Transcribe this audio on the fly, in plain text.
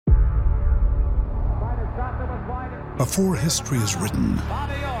Before history is written,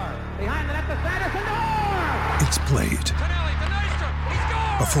 it's played.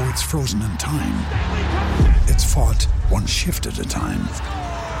 Before it's frozen in time, it's fought one shift at a time.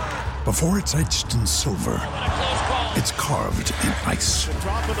 Before it's etched in silver, it's carved in ice.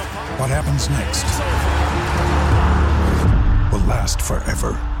 What happens next will last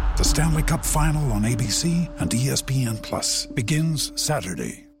forever. The Stanley Cup Final on ABC and ESPN Plus begins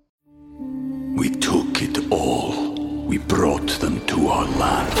Saturday. We took it all. We brought them to our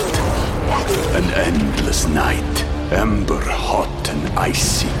land. An endless night, ember hot and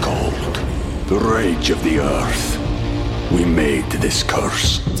icy cold. The rage of the earth. We made this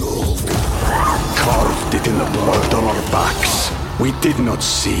curse. Carved it in the blood on our backs. We did not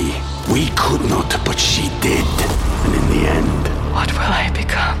see. We could not, but she did. And in the end... What will I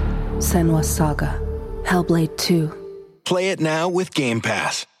become? Senua's Saga. Hellblade 2. Play it now with Game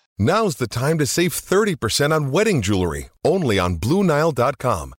Pass. Now's the time to save 30% on wedding jewelry, only on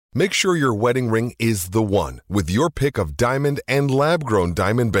BlueNile.com. Make sure your wedding ring is the one, with your pick of diamond and lab-grown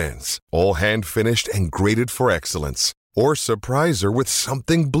diamond bands, all hand-finished and graded for excellence. Or surprise her with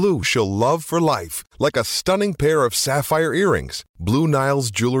something blue she'll love for life, like a stunning pair of sapphire earrings. Blue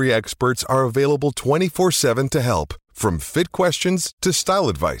Nile's jewelry experts are available 24/7 to help, from fit questions to style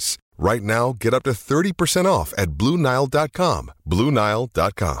advice. Right now, get up to 30% off at BlueNile.com.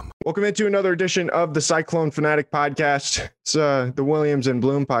 BlueNile.com. Welcome into another edition of the Cyclone Fanatic Podcast. It's the Williams and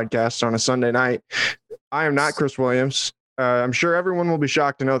Bloom podcast on a Sunday night. I am not Chris Williams. I'm sure everyone will be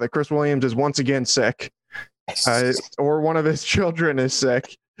shocked to know that Chris Williams is once again sick, or one of his children is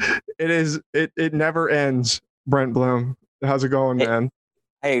sick. It never ends. Brent Bloom, how's it going, man?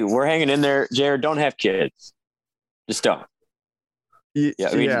 Hey, we're hanging in there. Jared, don't have kids. Just don't. Yeah,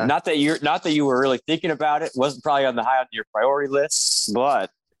 I mean, not that you were really thinking about it. Wasn't probably on your priority list,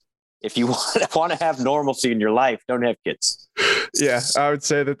 but if you want to have normalcy in your life, don't have kids. Yeah, I would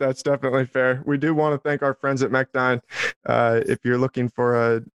say that's definitely fair. We do want to thank our friends at Mechdyne. If you're looking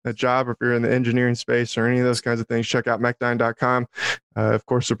for a job, or if you're in the engineering space or any of those kinds of things, check out Mechdyne.com. Of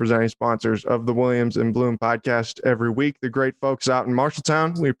course, the presenting sponsors of the Williams and Bloom podcast every week. The great folks out in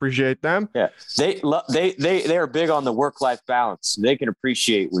Marshalltown. We appreciate them. Yeah, they are big on the work-life balance. They can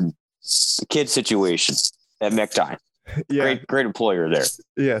appreciate when the kid situation at Mechdyne. Yeah, great employer there.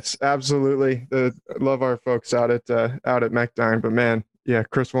 Yes, absolutely. Love our folks out at Mechdyne. But man, yeah,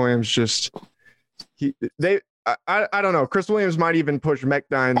 Chris Williams I don't know. Chris Williams might even push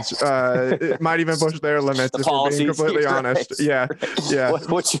Mechdyne's might even push their limits, if we're being completely honest. Yeah. Yeah.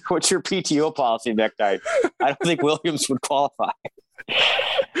 What's your PTO policy, Mechdyne? I don't think Williams would qualify.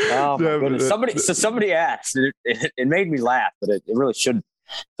 Oh my goodness. Somebody asked. It made me laugh, but it really shouldn't.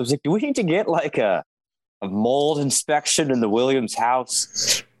 So I was like, do we need to get like a mold inspection in the Williams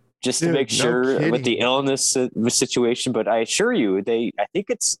house just to make sure with the illness situation? But I assure you, I think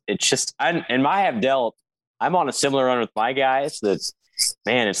it's just, and I have dealt. I'm on a similar run with my guys. That's,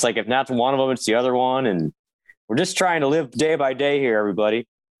 man, it's like if not one of them, it's the other one, and we're just trying to live day by day here, everybody.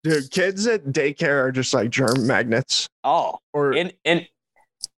 Dude, kids at daycare are just like germ magnets. Oh, and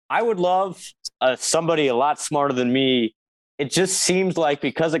I would love somebody a lot smarter than me. It just seems like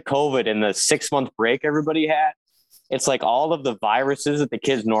because of COVID and the 6-month break everybody had, it's like all of the viruses that the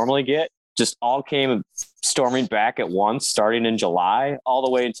kids normally get just all came storming back at once, starting in July all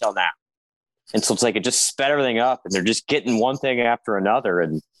the way until now. And so it's like it just sped everything up, and they're just getting one thing after another.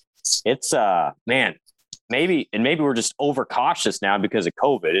 And it's man, maybe we're just overcautious now because of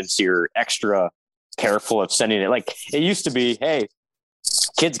COVID, and so you're extra careful of sending it. Like it used to be, hey,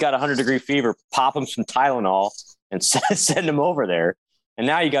 kids got 100-degree fever, pop them some Tylenol and send them over there. And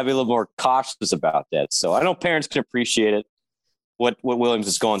now you got to be a little more cautious about that. So I know parents can appreciate it, what Williams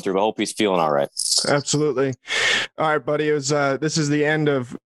is going through, but I hope he's feeling all right. Absolutely. All right, buddy. It was this is the end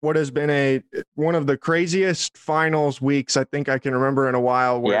of what has been one of the craziest finals weeks I think I can remember in a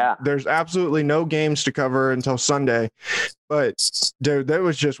while, where there's absolutely no games to cover until Sunday. But dude, there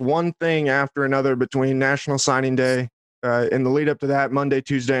was just one thing after another between National Signing Day, in the lead up to that, Monday,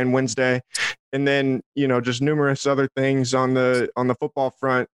 Tuesday, and Wednesday. And then, just numerous other things on the football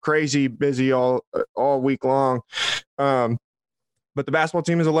front, crazy busy all week long. But the basketball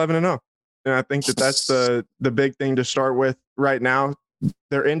team is 11-0. And I think that's the big thing to start with right now.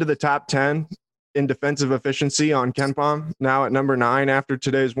 They're into the top 10 in defensive efficiency on KenPom, now at number 9 after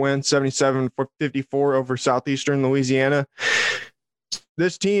today's win, 77-54 over Southeastern Louisiana.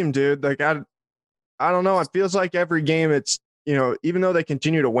 This team, dude, like I don't know. It feels like every game it's, even though they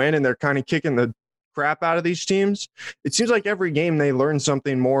continue to win and they're kind of kicking the crap out of these teams, it seems like every game they learn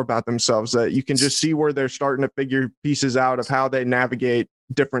something more about themselves, that you can just see where they're starting to figure pieces out of how they navigate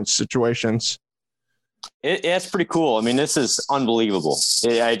different situations. It's pretty cool. I mean, this is unbelievable.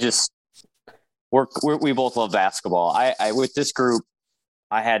 We both love basketball. I with this group,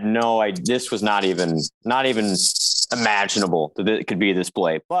 I had no idea. This was not even imaginable that it could be this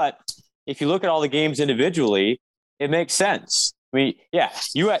play. But if you look at all the games individually, it makes sense. I mean, yeah,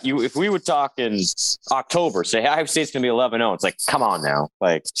 you if we would talk in October, say Iowa State's going to be 11-0, it's like, come on now.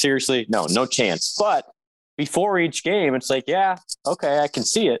 Like, seriously? No chance. But before each game, it's like, yeah, okay, I can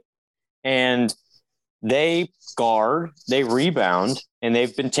see it. And they guard, they rebound, and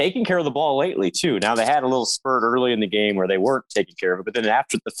they've been taking care of the ball lately too. Now, they had a little spurt early in the game where they weren't taking care of it, but then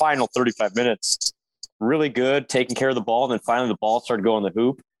after the final 35 minutes, really good, taking care of the ball, and then finally the ball started going the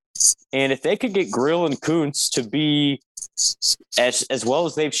hoop. And if they could get Grill and Kuntz to be as well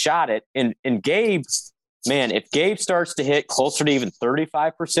as they've shot it, and Gabe, man, if Gabe starts to hit closer to even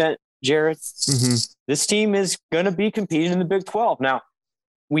 35%, Jared, this team is going to be competing in the Big 12. Now,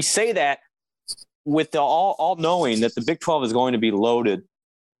 we say that with the all knowing that the Big 12 is going to be loaded.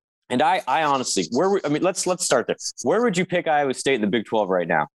 And I honestly, let's start there. Where would you pick Iowa State in the Big 12 right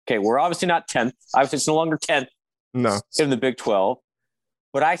now? Okay, we're obviously not 10th. Iowa State's no longer 10th in the Big 12.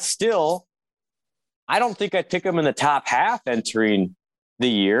 But I don't think I'd pick them in the top half entering the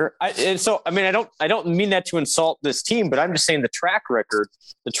year. I don't mean that to insult this team, but I'm just saying the track record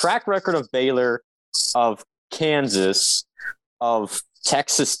of Baylor, of Kansas, of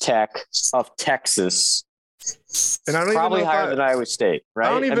Texas Tech, of Texas, and I don't probably even know higher than Iowa State, right? I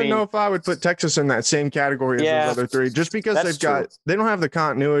don't even know if I would put Texas in that same category as those other three, just because they don't have the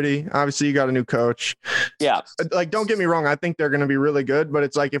continuity. Obviously, you got a new coach. Yeah. Like, don't get me wrong. I think they're going to be really good, but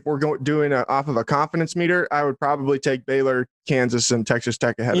it's like, if we're doing off of a confidence meter, I would probably take Baylor, Kansas, and Texas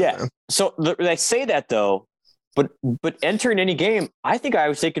Tech ahead of them. So they say that though, but entering any game, I think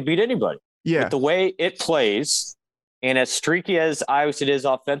Iowa State could beat anybody. Yeah. With the way it plays, and as streaky as Iowa State is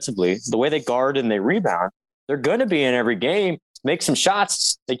offensively, the way they guard and they rebound, they're going to be in every game, make some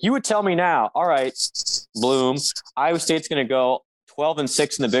shots. Like, you would tell me now, all right, Bloom, Iowa State's going to go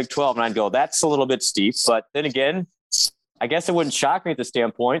 12-6 in the Big 12. And I'd go, that's a little bit steep. But then again, I guess it wouldn't shock me at the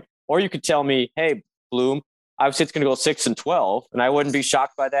standpoint. Or you could tell me, hey, Bloom, Iowa State's going to go 6-12. And I wouldn't be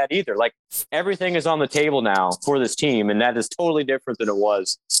shocked by that either. Like, everything is on the table now for this team. And that is totally different than it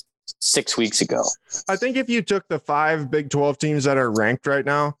was 6 weeks ago. I think if you took the 5 Big 12 teams that are ranked right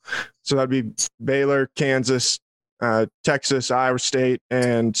now, so that'd be Baylor, Kansas, Texas, Iowa State,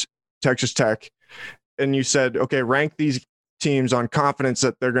 and Texas Tech, and you said, okay, rank these teams on confidence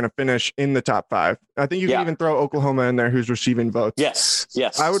that they're going to finish in the top 5. I think you can even throw Oklahoma in there, who's receiving votes. Yes.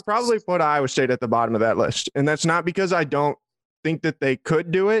 I would probably put Iowa State at the bottom of that list. And that's not because I don't think that they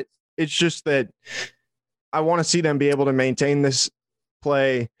could do it. It's just that I want to see them be able to maintain this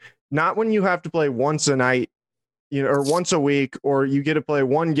play, not when you have to play once a night, or once a week, or you get to play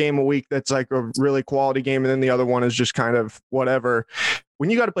one game a week that's like a really quality game, and then the other one is just kind of whatever. When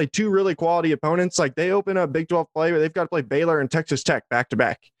you got to play 2 really quality opponents, like they open up Big 12 play where they've got to play Baylor and Texas Tech back to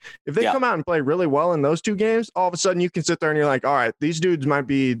back. If they come out and play really well in those 2 games, all of a sudden you can sit there and you're like, all right, these dudes might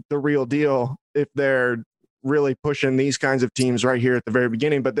be the real deal if they're really pushing these kinds of teams right here at the very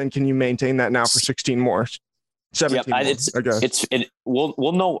beginning. But then can you maintain that now for 16 more? 17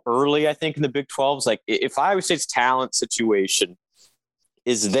 we'll know early, I think, in the Big 12s. Like, if Iowa State's talent situation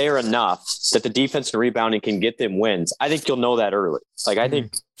is there enough that the defense and rebounding can get them wins, I think you'll know that early. Like, I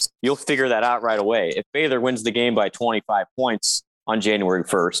think you'll figure that out right away. If Baylor wins the game by 25 points on January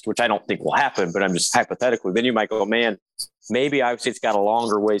 1st, which I don't think will happen, but I'm just hypothetically, then you might go, man, maybe Iowa State's got a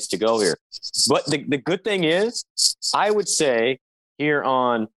longer ways to go here. But the good thing is, I would say here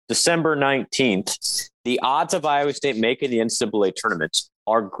on December 19th, the odds of Iowa State making the NCAA tournament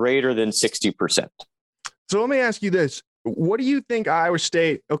are greater than 60%. So let me ask you this. What do you think Iowa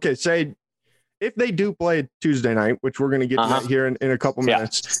State, say if they do play Tuesday night, which we're going to get to that here in a couple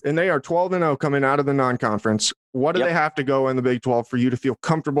minutes, and they are 12-0 coming out of the non-conference, what do they have to go in the Big 12 for you to feel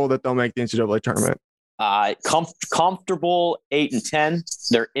comfortable that they'll make the NCAA tournament? Comfortable 8-10.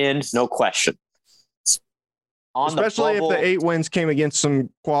 They're in, no question. Especially if the 8 wins came against some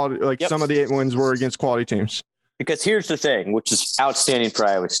quality, some of the 8 wins were against quality teams. Because here's the thing, which is outstanding for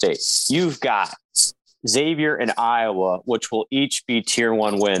Iowa State. You've got Xavier and Iowa, which will each be tier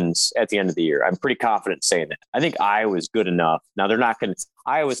 1 wins at the end of the year. I'm pretty confident saying that. I think Iowa's good enough. Now,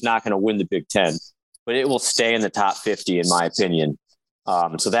 Iowa's not going to win the Big 10, but it will stay in the top 50, in my opinion.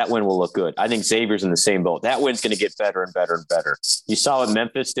 So that win will look good. I think Xavier's in the same boat. That win's going to get better and better and better. You saw what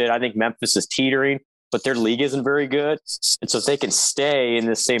Memphis did. I think Memphis is teetering, but their league isn't very good. And so if they can stay in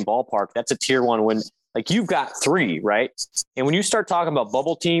the same ballpark, that's a tier 1 win. Like, you've got 3, right? And when you start talking about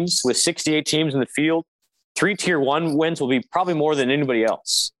bubble teams with 68 teams in the field, 3 tier 1 wins will be probably more than anybody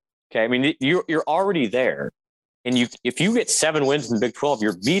else. Okay. I mean, you're already there. And if you get 7 wins in the Big 12,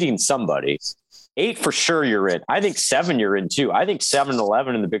 you're beating somebody. 8 for sure you're in. I think 7 you're in too. I think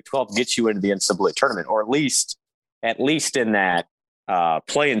 7-11 in the Big 12 gets you into the NCAA tournament, or at least in that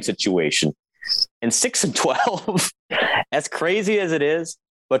play-in situation. And 6-12, as crazy as it is,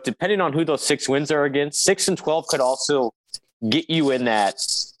 but depending on who those 6 wins are against, 6-12 could also get you in that,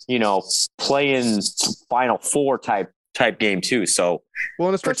 play-in Final Four type game too. So, well,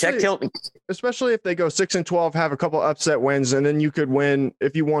 and especially if they go 6-12, have a couple upset wins, and then you could win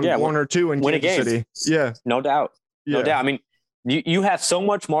if you won 1 or 2 in Kansas City. Yeah, no doubt. I mean, you have so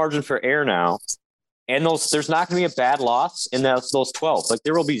much margin for error now, and there's not going to be a bad loss in those 12. Like,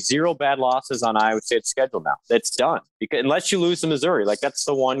 there will be 0 bad losses on Iowa State's schedule now. That's done, because unless you lose to Missouri, like that's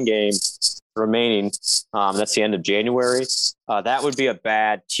the one game remaining. That's the end of January. That would be a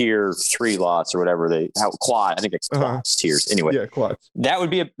bad tier 3 loss or whatever quad. I think it's quads, tiers. Anyway, yeah, quads. That would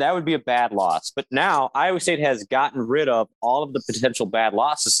be a bad loss. But now Iowa State has gotten rid of all of the potential bad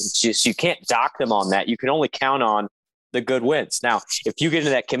losses. It's just, you can't dock them on that. You can only count on the good wins. Now, if you get into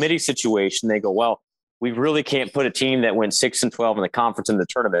that committee situation, they go, well, we really can't put a team that wins 6-12 in the conference in the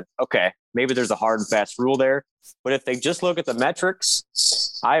tournament. Okay, maybe there's a hard and fast rule there. But if they just look at the metrics,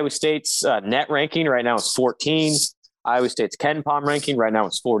 Iowa State's net ranking right now is 14. Iowa State's KenPom ranking right now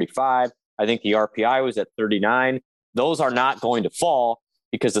is 45. I think the RPI was at 39. Those are not going to fall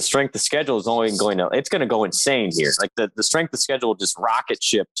because the strength of schedule is only it's going to go insane here. Like the strength of schedule will just rocket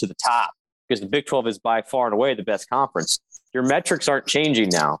ship to the top because the Big 12 is by far and away the best conference. Your metrics aren't changing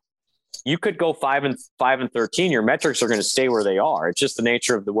now. You could go 5-13. Your metrics are going to stay where they are. It's just the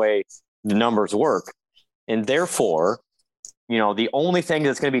nature of the way the numbers work. And therefore, the only thing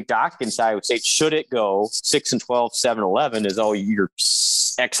that's going to be docked against Iowa State, should it go 6-12, 7-11, is your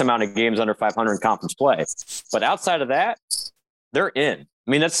X amount of games under 500 in conference play. But outside of that, they're in.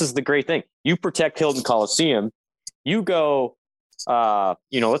 I mean, that's just the great thing. You protect Hilton Coliseum. You go,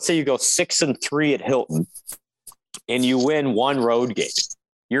 let's say you go 6-3 at Hilton, and you win 1 road game.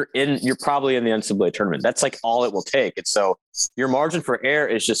 You're probably in the NCAA tournament. That's like all it will take. And so your margin for error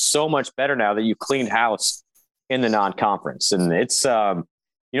is just so much better now that you cleaned house in the non-conference. And it's,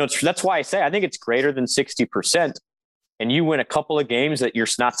 that's why I say, I think it's greater than 60%, and you win a couple of games that you're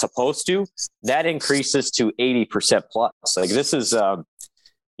not supposed to, that increases to 80% plus. Like this is, Iowa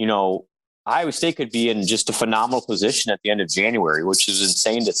State could be in just a phenomenal position at the end of January, which is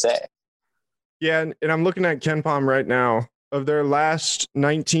insane to say. Yeah. And I'm looking at KenPom right now. Of their last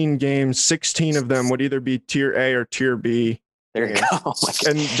 19 games, 16 of them would either be tier A or tier B. There you go.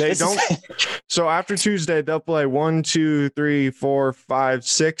 And they don't. So after Tuesday, they'll play 1, 2, 3, 4, 5,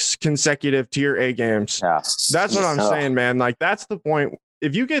 6 consecutive tier A games. Yeah. That's what I'm saying, man. Like, that's the point.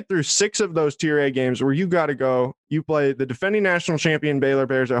 If you get through 6 of those tier A games where you got to go, you play the defending national champion Baylor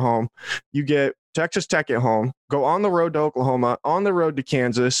Bears at home, you get Texas Tech at home, go on the road to Oklahoma, on the road to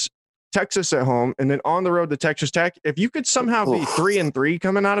Kansas, Texas at home, and then on the road to Texas Tech. If you could somehow be 3-3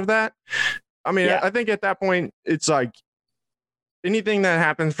 coming out of that, I mean, I think at that point, it's like anything that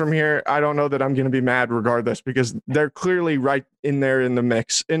happens from here, I don't know that I'm going to be mad regardless, because they're clearly right in there in the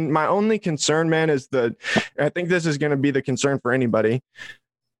mix. And my only concern, man, is I think this is going to be the concern for anybody.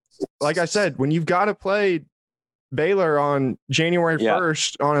 Like I said, when you've got to play Baylor on January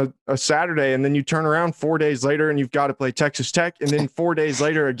 1st on a Saturday, and then you turn around 4 days later and you've got to play Texas Tech, and then 4 days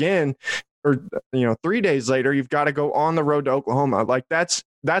later again, or 3 days later, you've got to go on the road to Oklahoma. Like that's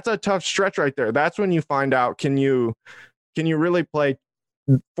a tough stretch right there. That's when you find out, can you really play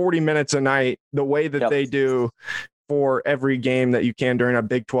 40 minutes a night the way that they do for every game that you can during a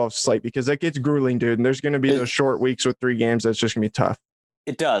Big 12 slate, because it gets grueling, dude. And there's going to be those short weeks with 3 games. That's just going to be tough.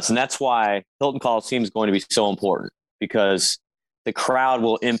 It does. And that's why Hilton Coliseum is going to be so important, because the crowd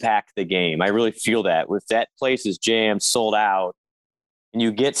will impact the game. I really feel that. If that place is jammed, sold out, and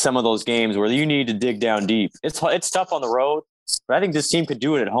you get some of those games where you need to dig down deep, it's tough on the road, but I think this team could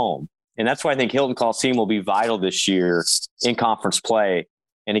do it at home. And that's why I think Hilton Coliseum will be vital this year in conference play.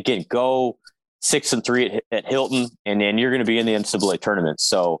 And again, go 6-3 at Hilton, and then you're going to be in the NCAA tournament.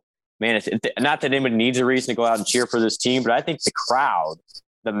 So, man, not that anybody needs a reason to go out and cheer for this team, but I think the crowd,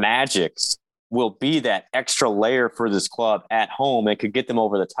 the magic, will be that extra layer for this club at home and could get them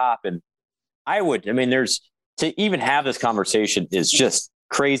over the top. And to even have this conversation is just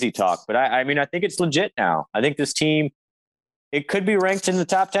crazy talk. But I think it's legit now. I think this team, it could be ranked in the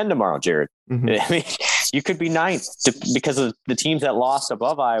top 10 tomorrow, Jared. Mm-hmm. I mean, you could be 9th because of the teams that lost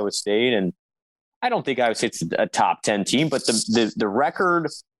above Iowa State. And I don't think Iowa State's a top 10 team, but the record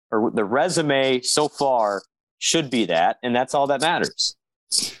or the resume so far should be that. And that's all that matters.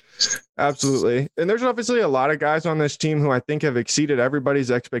 Absolutely. And there's obviously a lot of guys on this team who I think have exceeded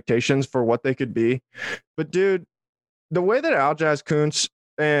everybody's expectations for what they could be. But dude, the way that Aljaz Kunc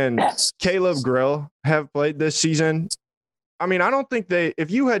and Caleb Grill have played this season, I mean, I don't think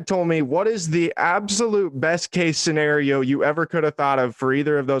if you had told me what is the absolute best case scenario you ever could have thought of for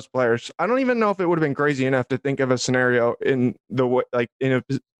either of those players, I don't even know if it would have been crazy enough to think of a scenario in the way, like in a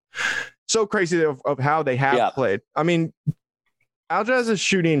so crazy of how they have played. I mean, Aljaz is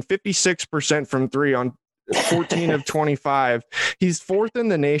shooting 56% from three on 14 of 25. He's fourth in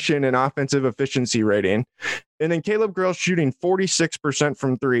the nation in offensive efficiency rating. And then Caleb Grill's shooting 46%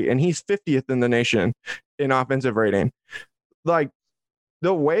 from three, and he's 50th in the nation in offensive rating. Like,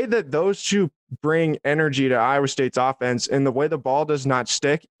 the way that those two bring energy to Iowa State's offense and the way the ball does not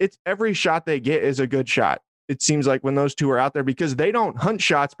stick, it's every shot they get is a good shot. It seems like when those two are out there, because they don't hunt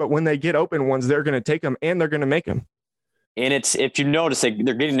shots, but when they get open ones, they're going to take them and they're going to make them. And it's, if you notice, they're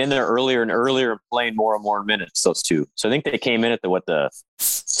getting in there earlier and earlier and playing more and more minutes, those two. So I think they came in at the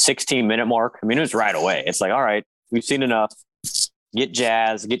 16-minute mark. I mean, it was right away. It's like, all right, we've seen enough. Get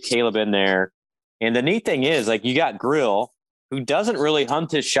Jazz, get Caleb in there. And the neat thing is, like, you got Grill, who doesn't really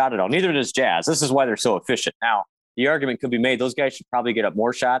hunt his shot at all. Neither does Jazz. This is why they're so efficient. Now, the argument could be made, those guys should probably get up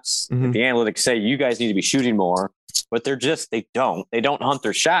more shots. Mm-hmm. The analytics say you guys need to be shooting more, but they don't hunt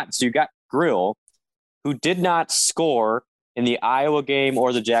their shot. So you got Grill, who did not score in the Iowa game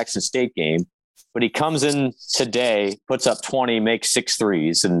or the Jackson State game, but he comes in today, puts up 20, makes 6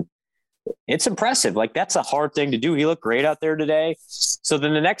 threes, and it's impressive. Like, that's a hard thing to do. He looked great out there today. So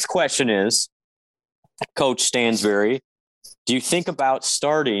then the next question is, Coach Stansbury, do you think about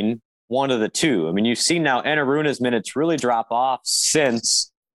starting one of the two? I mean, you've seen now Enaruna's minutes really drop off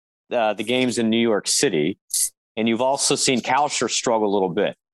since the games in New York City, and you've also seen Kalsher struggle a little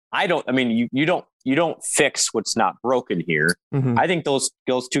bit. You don't fix what's not broken here. Mm-hmm. I think those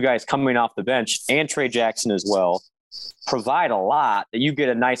two guys coming off the bench and Trey Jackson as well provide a lot that you get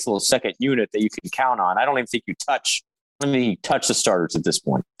a nice little second unit that you can count on. I don't even think you touch the starters at this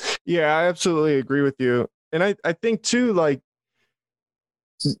point. Yeah, I absolutely agree with you. And I think too, like,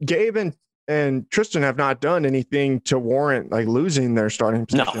 Gabe and Tristan have not done anything to warrant like losing their starting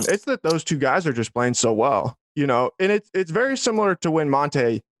position. No. It's that those two guys are just playing so well, and it's very similar to when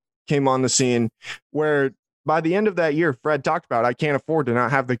Monte came on the scene, where by the end of that year, Fred talked about, I can't afford to not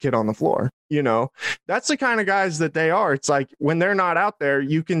have the kid on the floor. That's the kind of guys that they are. It's like when they're not out there,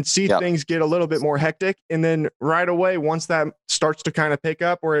 you can see things get a little bit more hectic. And then right away, once that starts to kind of pick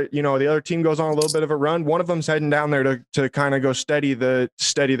up, or, the other team goes on a little bit of a run, one of them's heading down there to kind of go steady the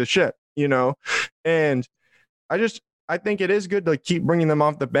ship, and I think it is good to keep bringing them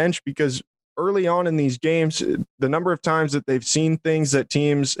off the bench, because early on in these games, the number of times that they've seen things that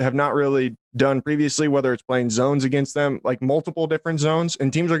teams have not really done previously, whether it's playing zones against them, like multiple different zones,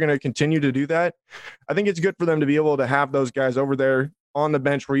 and teams are going to continue to do that. I think it's good for them to be able to have those guys over there on the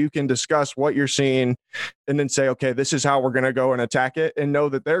bench where you can discuss what you're seeing and then say, okay, this is how we're going to go and attack it, and know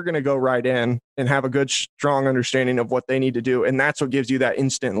that they're going to go right in and have a good, strong understanding of what they need to do. And that's what gives you that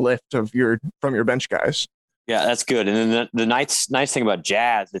instant lift from your bench guys. Yeah, that's good. And then the nice thing about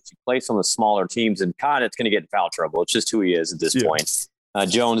Jazz is you play some of the smaller teams, and Connett's going to get in foul trouble. It's just who he is at this point.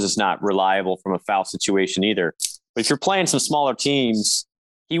 Jones is not reliable from a foul situation either. But if you're playing some smaller teams,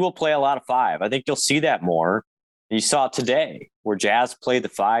 he will play a lot of 5. I think you'll see that more. And you saw it today where Jazz played the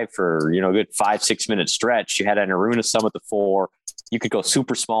 5 for, a good 5-6 minute stretch. You had Enaruna some at the 4. You could go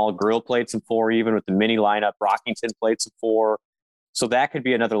super small. Grill played some 4 even with the mini lineup. Brockington played some 4. So that could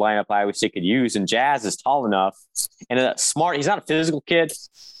be another lineup Iowa State could use. And Jazz is tall enough and smart. He's not a physical kid,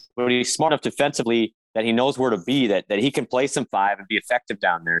 but he's smart enough defensively that he knows where to be, that he can play some 5 and be effective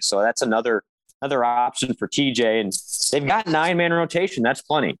down there. So that's another option for TJ. And they've got 9-man rotation. That's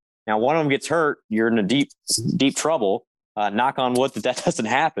plenty. Now, one of them gets hurt, you're in a deep trouble. Knock on wood that doesn't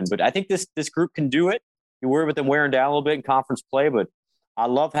happen. But I think this group can do it. You worry about them wearing down a little bit in conference play, but I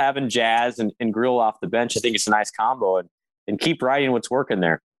love having Jazz and Grill off the bench. I think it's a nice combo. And keep riding what's working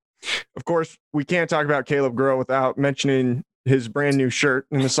there. Of course, we can't talk about Caleb Grill without mentioning his brand new shirt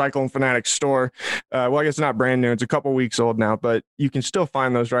in the Cyclone Fanatics store. Well, I guess it's not brand new. It's a couple weeks old now, but you can still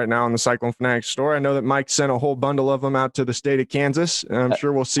find those right now in the Cyclone Fanatics store. I know that Mike sent a whole bundle of them out to the state of Kansas, and I'm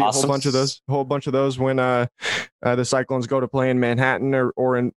sure we'll see awesome. a whole bunch of those when the Cyclones go to play in Manhattan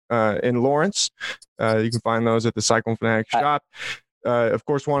or in Lawrence. You can find those at the Cyclone Fanatics shop. Of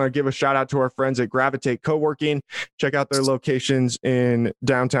course, want to give a shout out to our friends at Gravitate Co-working. Check out their locations in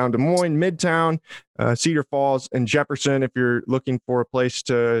downtown Des Moines, Midtown, Cedar Falls, and Jefferson if you're looking for a place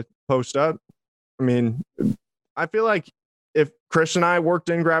to post up. I mean, I feel like if Chris and I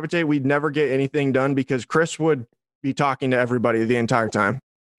worked in Gravitate, we'd never get anything done because Chris would be talking to everybody the entire time.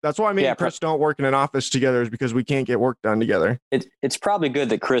 That's why me and Chris don't work in an office together, is because we can't get work done together. It's probably good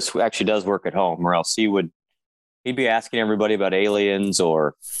that Chris actually does work at home, or else he'd be asking everybody about aliens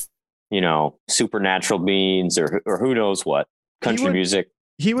or, supernatural beings or who knows what, country music.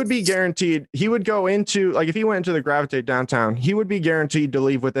 He would be guaranteed, he would go into, like, if he went into the Gravitate downtown, he would be guaranteed to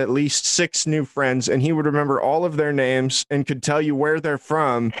leave with at least 6 new friends, and he would remember all of their names and could tell you where they're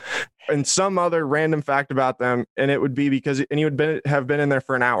from and some other random fact about them. And it would be he would have been in there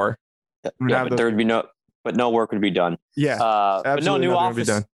for an hour. Yeah, but there would be no work would be done. Yeah. But no new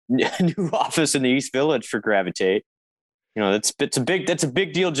office, new office in the East Village for Gravitate. That's a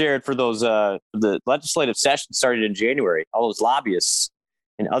big deal, Jared, for those, the legislative session started in January, all those lobbyists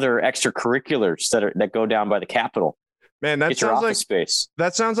and other extracurriculars that go down by the Capitol. Man, that sounds like space.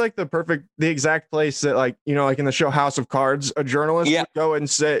 That sounds like the exact place that, like in the show House of Cards, a journalist would go and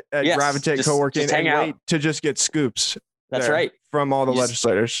sit at Gravitate co-working and wait to just get scoops. That's right. From all the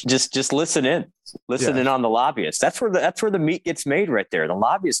legislators. Just listen in in on the lobbyists. That's where the meat gets made right there. The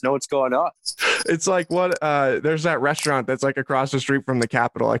lobbyists know what's going on. It's like there's that restaurant that's like across the street from the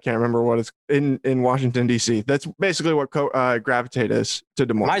Capitol. I can't remember what it's in Washington, D.C. That's basically what Gravitate is to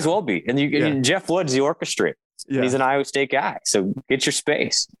Des Moines. Might as well be. And Jeff Woods, the orchestrator. Yeah. He's an Iowa State guy. So get your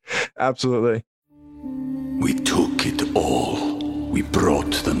space. Absolutely. We took it all. We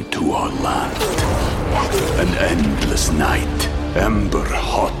brought them to our land. An endless night, ember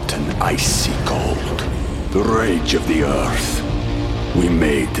hot and icy cold. The rage of the earth. We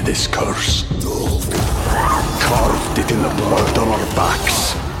made this curse. Carved it in the blood on our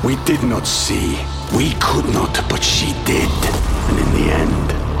backs. We did not see. We could not, but she did. And in the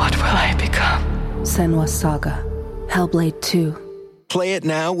end... What will I become? Senua's Saga. Hellblade 2. Play it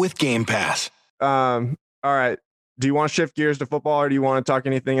now with Game Pass. All right. Do you want to shift gears to football, or do you want to talk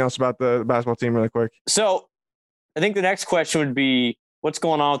anything else about the basketball team really quick? So I think the next question would be, what's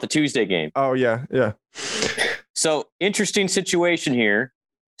going on with the Tuesday game? Oh, yeah. So interesting situation here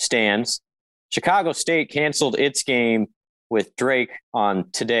stands. Chicago State canceled its game with Drake on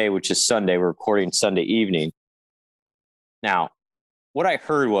today, which is Sunday. We're recording Sunday evening. Now, what I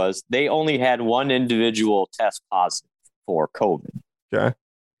heard was they only had one individual test positive for COVID. Okay.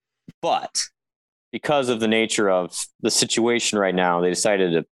 But because of the nature of the situation right now, they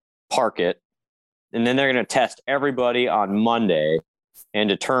decided to park it. And then they're going to test everybody on Monday and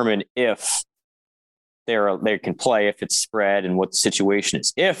determine if they can play, if it's spread, and what the situation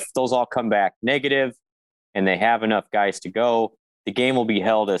is. If those all come back negative and they have enough guys to go, the game will be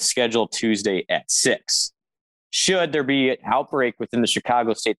held as scheduled Tuesday at 6. Should there be an outbreak within the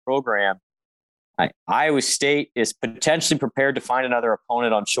Chicago State program, Iowa State is potentially prepared to find another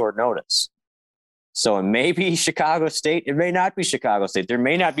opponent on short notice. So it may be Chicago State. It may not be Chicago State. There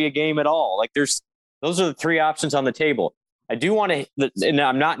may not be a game at all. Those are the 3 options on the table. I do want to,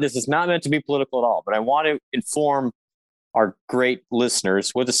 and this is not meant to be political at all, but I want to inform our great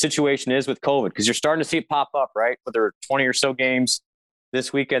listeners what the situation is with COVID, because you're starting to see it pop up, right? But there are 20 or so games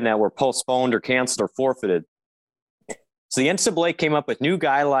this weekend that were postponed or canceled or forfeited. So the NCAA came up with new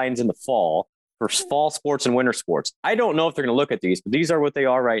guidelines in the fall for fall sports and winter sports. I don't know if they're going to look at these, but these are what they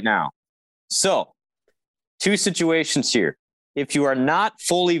are right now. So 2 situations here. If you are not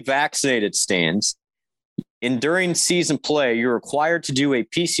fully vaccinated, Stans, during season play, you're required to do a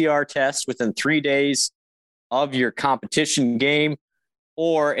PCR test within 3 days of your competition game,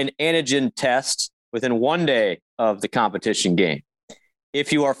 or an antigen test within 1 day of the competition game.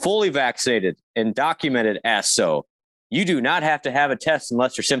 If you are fully vaccinated and documented as so, you do not have to have a test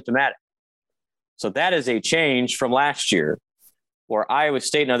unless you're symptomatic. So that is a change from last year, where Iowa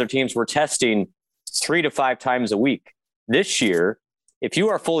State and other teams were testing 3 to 5 times a week. This year, if you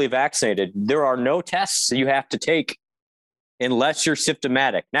are fully vaccinated, there are no tests that you have to take unless you're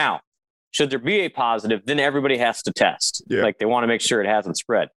symptomatic. Now, should there be a positive, then everybody has to test. Yeah. They want to make sure it hasn't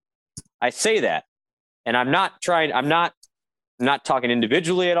spread. I say that, and I'm not talking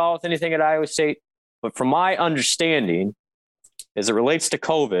individually at all with anything at Iowa State, but from my understanding, as it relates to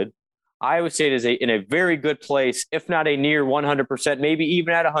COVID, Iowa State is in a very good place, if not a near 100%, maybe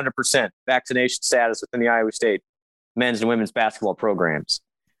even at 100% vaccination status within the Iowa State men's and women's basketball programs,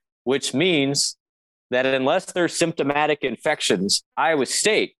 which means that unless there's symptomatic infections, Iowa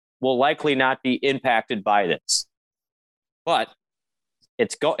State will likely not be impacted by this. But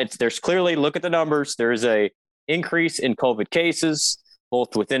there's clearly, look at the numbers, there's a increase in COVID cases,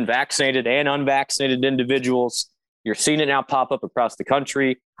 both within vaccinated and unvaccinated individuals. You're seeing it now pop up across the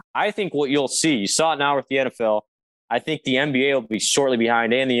country. I think what you'll see, you saw it now with the NFL. I think the NBA will be shortly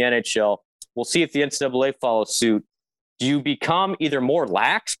behind, and the NHL. We'll see if the NCAA follows suit. Do you become either more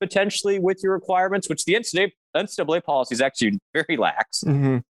lax potentially with your requirements, which the NCAA policy is actually very lax,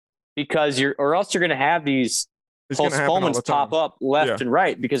 because or else you're going to have these postponements pop up left and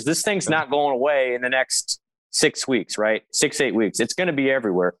right, because this thing's not going away in the next 6 weeks, right? 6-8 weeks. It's going to be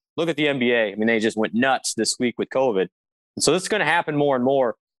everywhere. Look at the NBA. I mean, they just went nuts this week with COVID. And so this is going to happen more and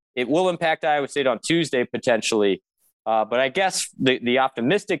more. It will impact Iowa State on Tuesday, potentially. But I guess the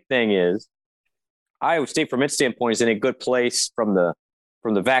optimistic thing is Iowa State, from its standpoint, is in a good place from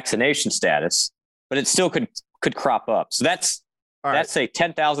the vaccination status, but it still could crop up. So that's a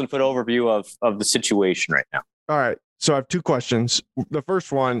 10,000 foot overview of the situation right now. All right. So I have two questions. The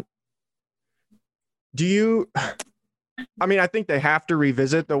first one, I think they have to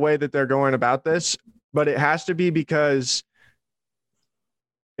revisit the way that they're going about this, but it has to be because,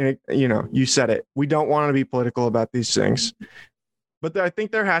 you said it, we don't want to be political about these things. But I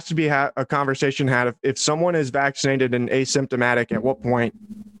think there has to be a conversation had if someone is vaccinated and asymptomatic, at what point?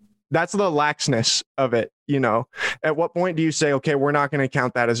 That's the laxness of it, At what point do you say, okay, we're not going to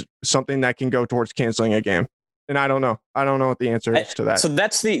count that as something that can go towards canceling a game? And I don't know. I don't know what the answer is to that. So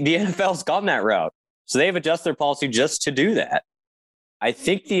that's the NFL's gone that route. So they've adjusted their policy just to do that. I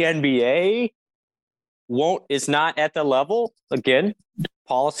think the NBA is not at the level. Again,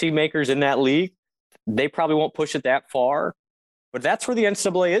 policymakers in that league, they probably won't push it that far. But that's where the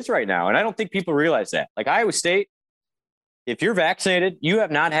NCAA is right now. And I don't think people realize that. Like Iowa State, if you're vaccinated, you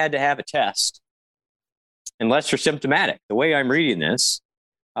have not had to have a test unless you're symptomatic, the way I'm reading this.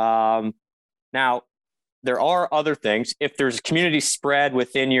 Now, there are other things. If there's community spread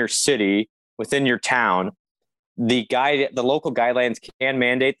within your city, within your town, the local guidelines can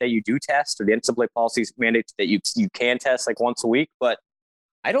mandate that you do test, or the NCAA policies mandate that you can test like once a week. But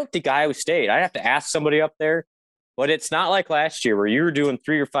I don't think Iowa State, I'd have to ask somebody up there, but it's not like last year where you were doing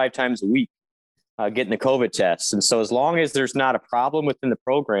 3 or 5 times a week getting the COVID tests. And so as long as there's not a problem within the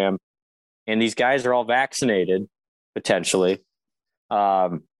program and these guys are all vaccinated, potentially,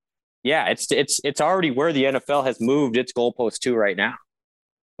 it's already where the NFL has moved its goalpost to right now,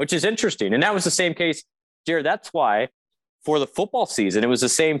 which is interesting. And that was the same case, Jared. That's why for the football season, it was the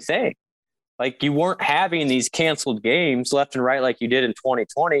same thing. Like you weren't having these canceled games left and right like you did in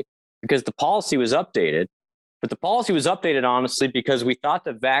 2020 because the policy was updated. But the policy was updated, honestly, because we thought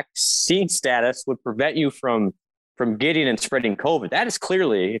the vaccine status would prevent you from getting and spreading COVID. That is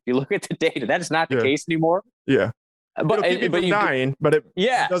clearly, if you look at the data, that is not the case anymore. Yeah. But it'll keep you from dying, but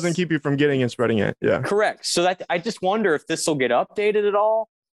it doesn't keep you from getting and spreading it. Yeah. Correct. So I just wonder if this will get updated at all,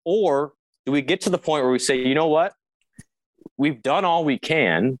 or do we get to the point where we say, you know what? We've done all we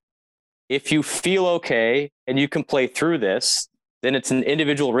can. If you feel okay and you can play through this, then it's an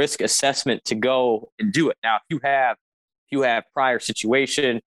individual risk assessment to go and do it. Now, if you have prior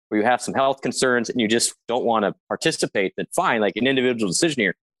situation where you have some health concerns and you just don't want to participate, then fine, like an individual decision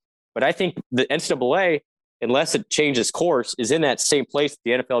here. But I think the NCAA, unless it changes course, is in that same place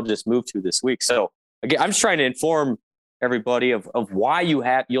the NFL just moved to this week. So again, I'm just trying to inform everybody of why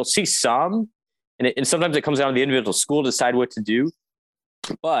you'll see some, and sometimes it comes down to the individual school to decide what to do.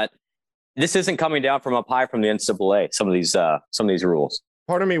 But this isn't coming down from up high from the NCAA, some of these rules.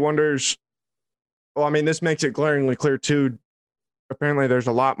 Part of me wonders, this makes it glaringly clear too. Apparently there's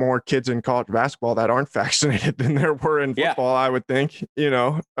a lot more kids in college basketball that aren't vaccinated than there were in football, I would think.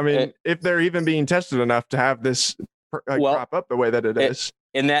 If they're even being tested enough to have this crop up the way that it is.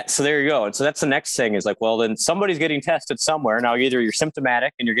 So there you go. And so that's the next thing is like, well, then somebody's getting tested somewhere. Now, either you're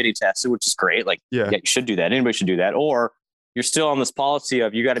symptomatic and you're getting tested, which is great. Like, you should do that. Anybody should do that. Or you're still on this policy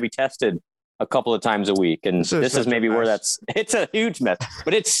of you got to be tested a couple of times a week. And this is maybe where it's a huge mess,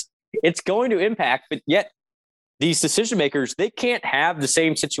 but it's going to impact, but yet these decision makers, they can't have the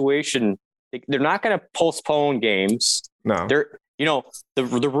same situation. They're not going to postpone games. No, the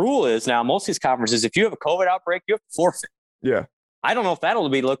rule is now most of these conferences, if you have a COVID outbreak, you have to forfeit. Yeah. I don't know if that'll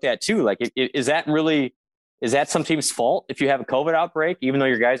be looked at too. Like, is that some team's fault if you have a COVID outbreak, even though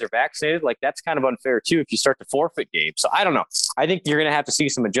your guys are vaccinated? Like, that's kind of unfair too if you start to forfeit games. So I don't know. I think you're going to have to see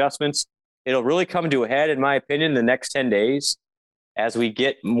some adjustments. It'll really come to a head, in my opinion, the next 10 days as we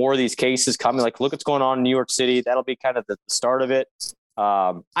get more of these cases coming. Like, look what's going on in New York City. That'll be kind of the start of it.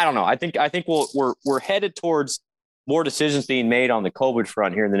 I don't know. I think we're headed towards more decisions being made on the COVID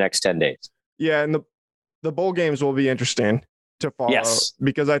front here in the next 10 days. Yeah, and the bowl games will be interesting to follow,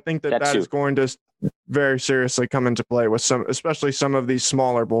 because I think that is going to very seriously come into play with especially some of these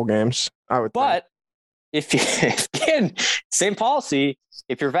smaller bowl games, I would think. If again, same policy,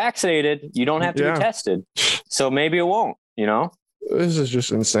 if you're vaccinated, you don't have to be tested. So maybe it won't, This is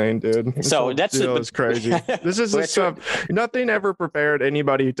just insane, dude. It's crazy. This is the stuff. Nothing ever prepared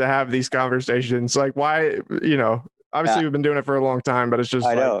anybody to have these conversations. Like, why, obviously we've been doing it for a long time, but it's just,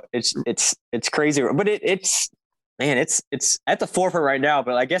 I know it's crazy, but it's man, it's at the forefront right now.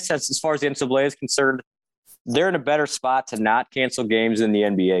 But I guess that's, as far as the NCAA is concerned, they're in a better spot to not cancel games than the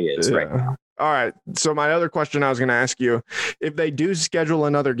NBA is right now. All right. So my other question I was going to ask you, if they do schedule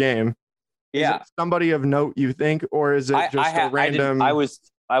another game, is it somebody of note, you think, or is it just a random? I was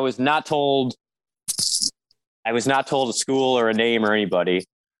not told. I was not told a school or a name or anybody.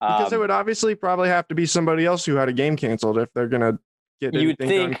 Because it would obviously probably have to be somebody else who had a game canceled if they're going to get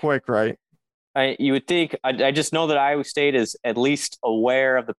anything done quick, right? You would think. I just know that Iowa State is at least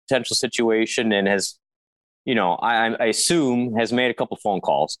aware of the potential situation and has, I assume has made a couple phone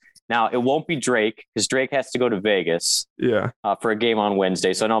calls. Now, it won't be Drake because Drake has to go to Vegas for a game on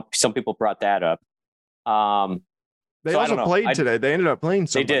Wednesday. So I know some people brought that up. They also played today. They ended up playing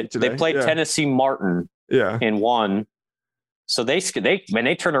somebody. They did. Today. They played Tennessee Martin and won. So they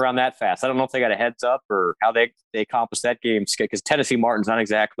turned around that fast. I don't know if they got a heads up or how they accomplished that game because Tennessee Martin's not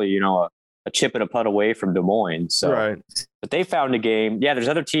exactly, a chip and a putt away from Des Moines. So, but they found a game. Yeah, there's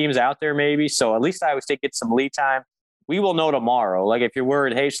other teams out there maybe. So at least Iowa State gets some lead time. We will know tomorrow. Like if you're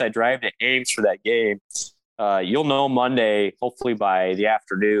worried, hey, should I drive to Ames for that game? You'll know Monday, hopefully by the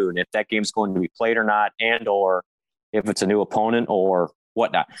afternoon, if that game's going to be played or not, and or if it's a new opponent or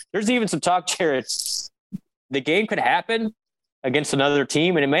whatnot. There's even some talk, Jared. The game could happen against another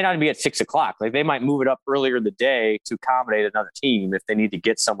team, and it may not be at 6:00. Like they might move it up earlier in the day to accommodate another team if they need to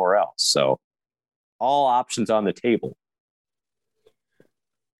get somewhere else. So all options on the table.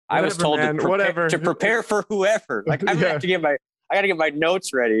 I was told to prepare for whoever. Like I got to get my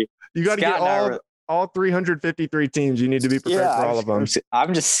notes ready. You got to get all 353 teams. You need to be prepared for all of them.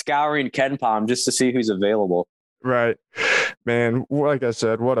 I'm just scouring KenPom just to see who's available. Right, man. Like I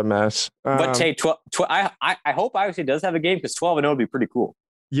said, what a mess. But hey, I hope Iowa State does have a game because 12-0 would be pretty cool.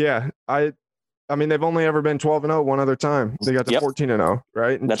 Yeah, I mean they've only ever been 12-0 one other time. They got to 14-0,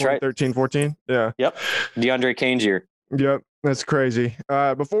 right? That's right. 13-14. Yeah. Yep. DeAndre Kane's year. Yep. That's crazy.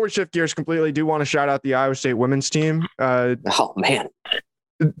 Before we shift gears completely, do want to shout out the Iowa State women's team. Oh man,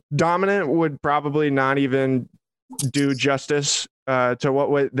 dominant would probably not even do justice to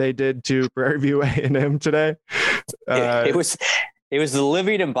what they did to Prairie View A&M today. It was the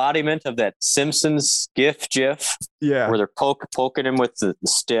living embodiment of that Simpsons gif, where they're poking him with the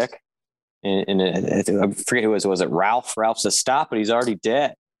stick, and I forget who it was. Was it Ralph? Ralph says stop, but he's already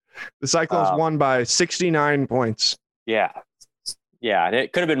dead. The Cyclones won by 69 points. Yeah,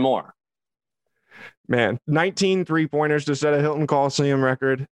 it could have been more. Man, 19 3-pointers to set a Hilton Coliseum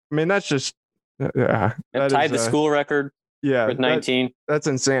record. I mean, that's just tied the school record. Yeah, with 19. That's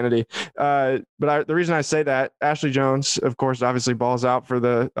insanity. But the reason I say that, Ashley Jones, of course, obviously balls out for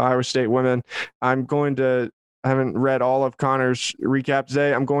the Iowa State women. I haven't read all of Connor's recap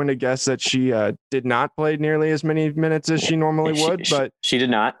today. I'm going to guess that she did not play nearly as many minutes as she normally would, but she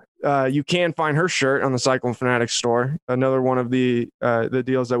did not. You can find her shirt on the Cyclone Fanatics store. Another one of the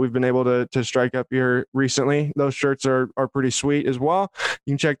deals that we've been able to strike up here recently. Those shirts are pretty sweet as well.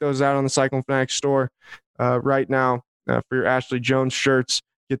 You can check those out on the Cyclone Fanatics store right now for your Ashley Jones shirts.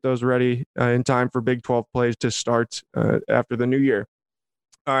 Get those ready in time for Big 12 plays to start after the new year.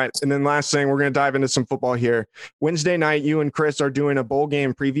 All right. And then last thing, we're going to dive into some football here. Wednesday night, you and Chris are doing a bowl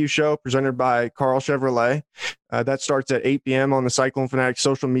game preview show presented by Carl Chevrolet. That starts at 8 p.m. on the Cyclone Fanatics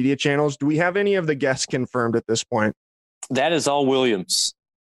social media channels. Do we have any of the guests confirmed at this point? That is all Williams.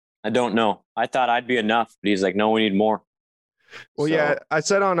 I don't know. I thought I'd be enough, but he's like, no, we need more. Well, yeah, I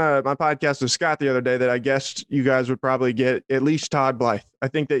said on my podcast with Scott the other day that I guessed you guys would probably get at least Todd Blythe. I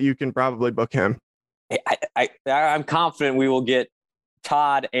think that you can probably book him. I'm confident we will get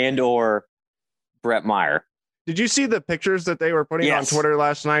Todd and or Brett Meyer. Did you see the pictures that they were putting on Twitter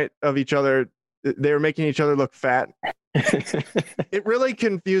last night of each other? They were making each other look fat. It really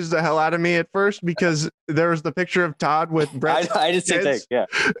confused the hell out of me at first because there was the picture of Todd with Brett. I just think,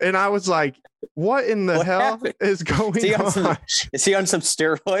 and I was like, what in the hell happened? Is going on? Is he on some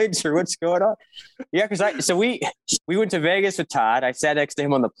steroids or what's going on? Yeah, because we went to Vegas with Todd. I sat next to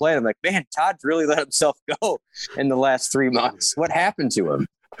him on the plane. I'm like, man, Todd's really let himself go in the last 3 months. What happened to him?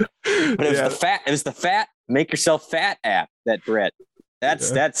 But it was the fat, make yourself fat app that Brett.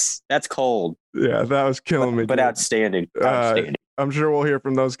 That's cold. Yeah, that was killing me. But outstanding. I'm sure we'll hear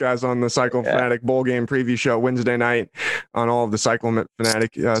from those guys on the Cyclone Fanatic Bowl Game preview show Wednesday night on all of the Cyclone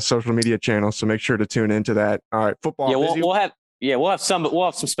Fanatic social media channels. So make sure to tune into that. All right, football. Yeah, we'll have some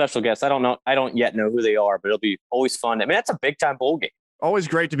special guests. I don't yet know who they are, but it'll be always fun. I mean, that's a big time bowl game. Always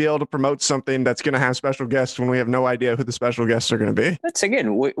great to be able to promote something that's going to have special guests when we have no idea who the special guests are going to be. That's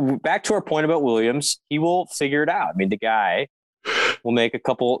again back to our point about Williams. He will figure it out. I mean, the guy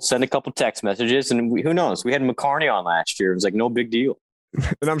will send a couple text messages, and who knows? We had McCarney on last year. It was like no big deal.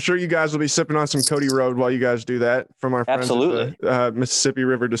 And I'm sure you guys will be sipping on some Cody Road while you guys do that from our friends at the Mississippi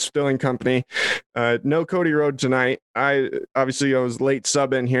River Distilling Company. No Cody Road tonight. I was late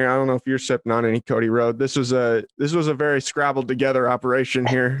subbing here. I don't know if you're sipping on any Cody Road. This was a very scrabbled together operation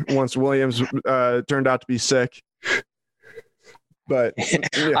here once Williams turned out to be sick. But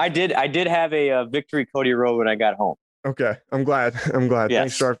yeah. I did have a victory Cody Road when I got home. Okay, I'm glad. Yes.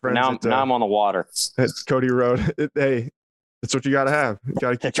 Thanks to our friends. Now I'm on the water. It's Cody Road. Hey, that's what you got to have. You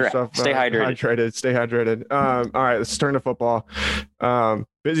got to keep yourself Stay hydrated. Stay hydrated. All right, let's turn to football.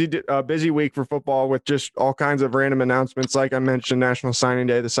 Busy week for football with just all kinds of random announcements. Like I mentioned, National Signing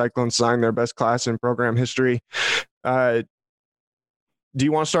Day. The Cyclones signed their best class in program history. Do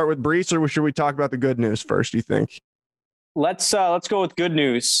you want to start with Breece, or should we talk about the good news first? Do you think? Let's go with good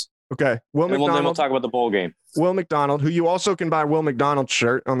news. Okay. Then we'll talk about the bowl game. Will McDonald, who you also can buy Will McDonald's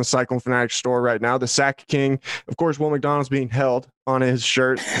shirt on the Cyclone Fanatic store right now, the Sack King. Of course, Will McDonald's being held on his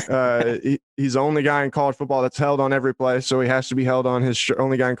shirt. He's the only guy in college football that's held on every play, so he has to be held on his shirt.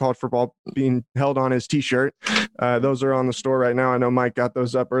 Only guy in college football being held on his T-shirt. Those are on the store right now. I know Mike got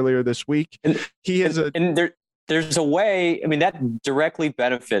those up earlier this week. There's a way. I mean, that directly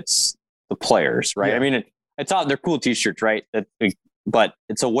benefits the players, right? Yeah. I mean, it's all they're cool T-shirts, right? But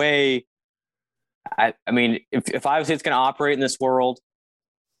it's a way. I mean, if I was going to operate in this world,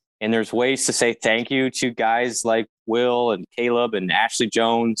 and there's ways to say thank you to guys like Will and Caleb and Ashley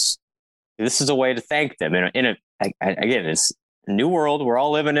Jones, this is a way to thank them. Again, it's a new world. We're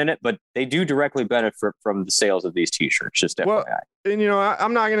all living in it, but they do directly benefit from the sales of these T-shirts. Just FYI. Well, and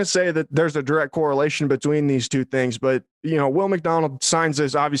I'm not going to say that there's a direct correlation between these two things, but Will McDonald signs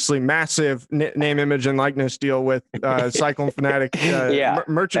this obviously massive name, image, and likeness deal with Cyclone Fanatic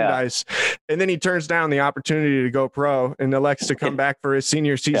merchandise, and then he turns down the opportunity to go pro and elects to come back for his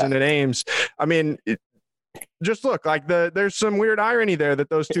senior season at Ames. I mean, just look like there's some weird irony there that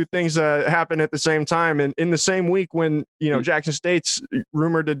those two things happen at the same time, and in the same week when Jackson State's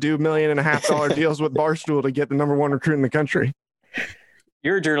rumored to do $1.5 million deals with Barstool to get the number one recruit in the country.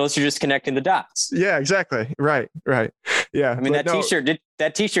 You're a journalist. You're just connecting the dots. Yeah, exactly. Right. Yeah. I mean,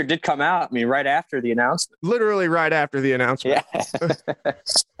 that T-shirt did come out. I mean, right after the announcement. Literally right after the announcement. Yeah.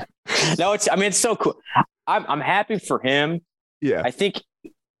 No, it's so cool. I'm happy for him. Yeah. I think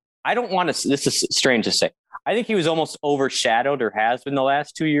I don't want to. This is strange to say. I think he was almost overshadowed, or has been the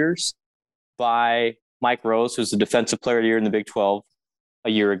last 2 years, by Mike Rose, who's the defensive player of the year in the Big 12 a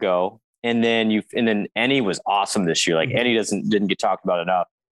year ago. And then Ennie was awesome this year. Like Ennie didn't get talked about enough.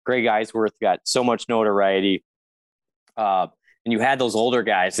 Greg Eisworth got so much notoriety. And you had those older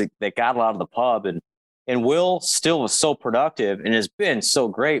guys that got a lot of the pub, and Will still was so productive and has been so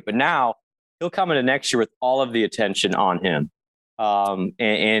great, but now he'll come into next year with all of the attention on him.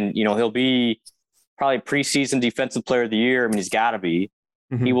 And he'll be probably preseason defensive player of the year. I mean, he's gotta be,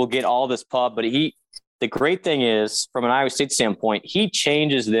 He will get all this pub, but the great thing is, from an Iowa State standpoint, he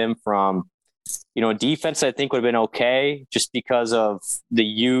changes them from, defense I think would have been okay just because of the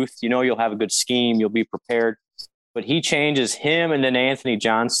youth. You'll have a good scheme. You'll be prepared. But he changes him and then Anthony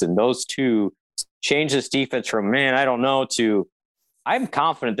Johnson. Those two change this defense from, I don't know, to I'm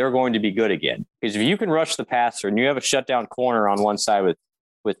confident they're going to be good again. Because if you can rush the passer and you have a shutdown corner on one side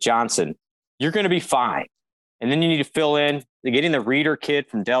with Johnson, you're going to be fine. And then you need to fill in. Getting the Reader kid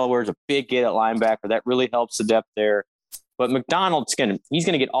from Delaware is a big get at linebacker. That really helps the depth there. But McDonald's he's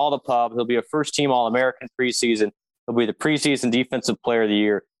going to get all the pub. He'll be a first-team All-American preseason. He'll be the preseason defensive player of the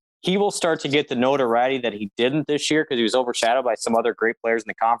year. He will start to get the notoriety that he didn't this year because he was overshadowed by some other great players in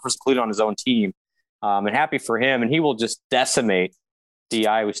the conference, including on his own team. And happy for him. And he will just decimate the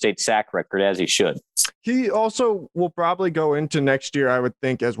Iowa State sack record as he should. He also will probably go into next year, I would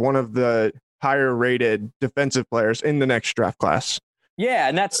think, as one of the higher rated defensive players in the next draft class. Yeah.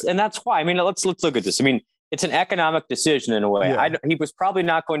 And that's why, I mean, let's look at this. I mean, it's an economic decision in a way. Yeah. He was probably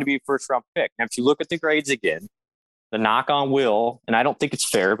not going to be a first round pick. Now, if you look at the grades again, the knock on Will, and I don't think it's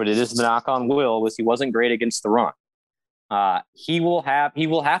fair, but it is the knock on Will, was he wasn't great against the run. He will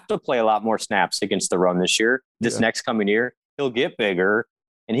have to play a lot more snaps against the run this year, next coming year. He'll get bigger,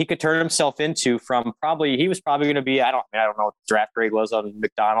 and he could turn himself into he was probably going to be, I don't know what the draft grade was on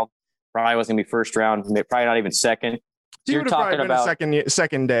McDonald. Probably wasn't going to be first round, probably not even second. So you're talking about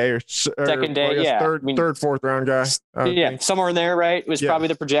second day or second day, yeah. Third, fourth round guy. Somewhere in there, right? Was probably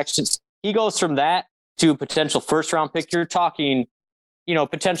the projections. He goes from that to potential first round pick. You're talking,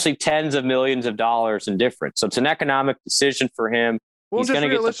 potentially tens of millions of dollars in difference. So it's an economic decision for him. Well, he's going to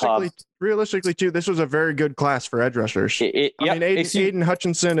get the pub. Realistically, too, this was a very good class for edge rushers. Aiden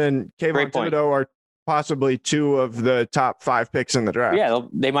Hutchinson and Kayvon Thibodeau are possibly two of the top 5 picks in the draft. Yeah,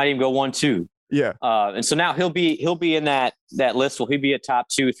 they might even go 1-2. Yeah. And so now he'll be in that list. Will he be a top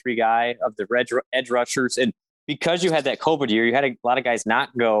 2-3 guy of the edge rushers? And because you had that COVID year, you had a lot of guys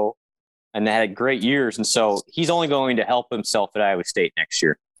not go, and they had great years. And so he's only going to help himself at Iowa State next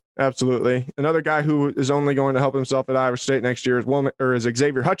year. Absolutely. Another guy who is only going to help himself at Iowa State next year is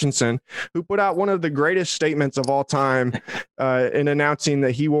Xavier Hutchinson, who put out one of the greatest statements of all time in announcing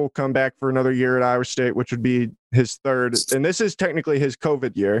that he will come back for another year at Iowa State, which would be his third. And this is technically his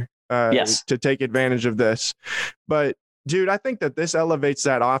COVID year to take advantage of this. But dude, I think that this elevates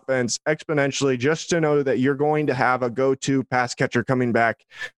that offense exponentially, just to know that you're going to have a go-to pass catcher coming back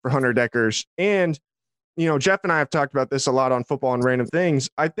for Hunter Dekkers. And, you know, Jeff and I have talked about this a lot on Football and Random Things.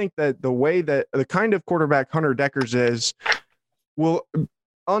 I think that the way that the kind of quarterback Hunter Dekkers is will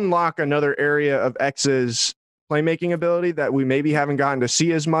unlock another area of X's playmaking ability that we maybe haven't gotten to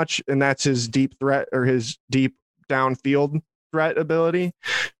see as much. And that's his deep threat, or his deep downfield threat ability.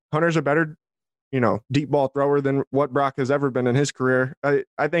 Hunter's a better, you know, deep ball thrower than what Brock has ever been in his career.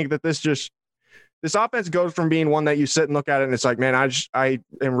 I think that this offense goes from being one that you sit and look at it and it's like, man, I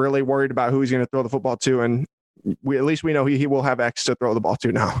am really worried about who he's going to throw the football to. And at least we know he will have X to throw the ball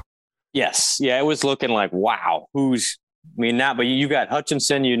to now. Yes. Yeah. It was looking like, wow, but you got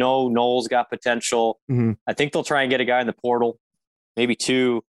Hutchinson, you know, Knowles got potential. Mm-hmm. I think they'll try and get a guy in the portal, maybe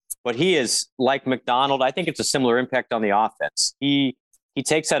two, but he is like McDonald. I think it's a similar impact on the offense. He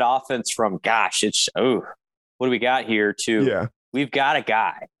takes that offense from, gosh, what do we got here, to we've got a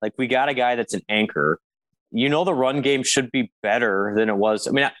guy. Like, we got a guy that's an anchor. You know, the run game should be better than it was.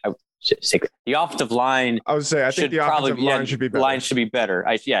 I mean, the offensive line. I would say, I think the offensive line should be better. Line should be better.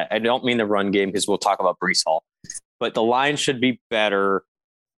 I don't mean the run game, because we'll talk about Breece Hall. But the line should be better.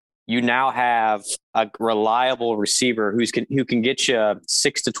 You now have a reliable receiver who can get you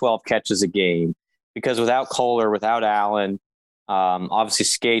 6 to 12 catches a game, because without Kohler, without Allen, obviously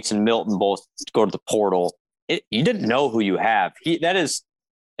Skates and Milton both go to the portal. You didn't know who you have. That is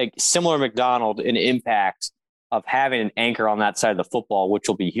like similar to McDonald in impact of having an anchor on that side of the football, which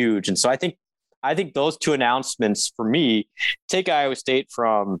will be huge. And so I think those two announcements for me take Iowa State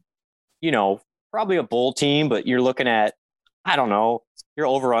from, you know, probably a bowl team, but you're looking at, I don't know, you're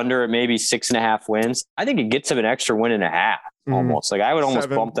over under at maybe 6.5 wins. I think it gets them an extra win and a half almost. Like, I would almost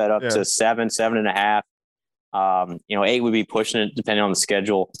bump that up to 7.5. 8 would be pushing it depending on the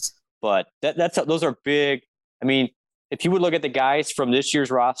schedule, but those are big. I mean, if you would look at the guys from this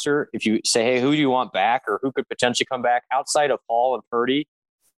year's roster, if you say, hey, who do you want back, or who could potentially come back outside of Hall and Purdy?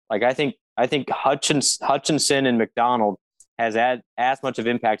 Like, I think Hutchinson and McDonald has had as much of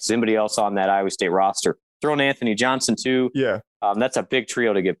impact as anybody else on that Iowa State roster. Throw in Anthony Johnson too. Yeah. That's a big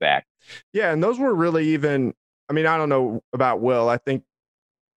trio to get back. Yeah. And those were really even, I mean, I don't know about Will. I think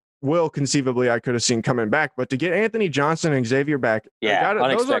Will conceivably I could have seen coming back, but to get Anthony Johnson and Xavier back,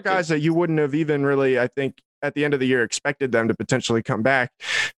 those are guys that you wouldn't have even really, I think, at the end of the year expected them to potentially come back.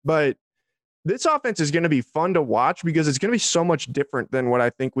 But this offense is going to be fun to watch, because it's going to be so much different than what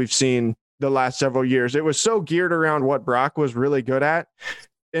I think we've seen the last several years. It was so geared around what Brock was really good at.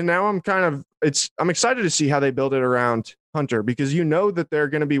 And now I'm excited to see how they build it around Hunter, because you know that they're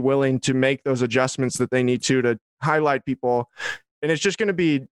going to be willing to make those adjustments that they need to highlight people. And it's going to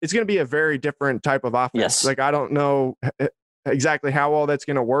be a very different type of offense. Yes. Like, I don't know exactly how all that's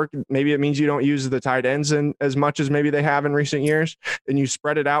going to work. Maybe it means you don't use the tight ends as much as maybe they have in recent years, and you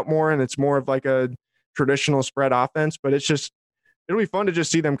spread it out more, and it's more of like a traditional spread offense. But it'll be fun to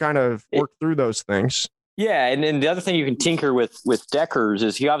just see them kind of work through those things. Yeah. And then the other thing you can tinker with Dekkers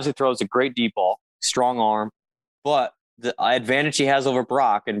is he obviously throws a great deep ball, strong arm, but the advantage he has over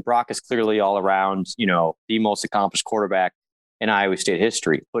Brock, and Brock is clearly all around, you know, the most accomplished quarterback in Iowa State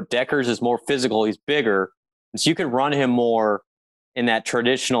history. But Dekkers is more physical. He's bigger. So you could run him more in that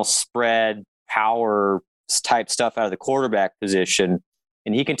traditional spread power type stuff out of the quarterback position.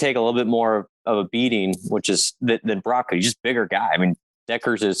 And he can take a little bit more of a beating, which is than Brock. He's just a bigger guy. I mean,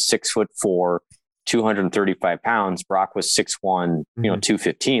 Dekkers is 6'4", 235 pounds. Brock was 6'1",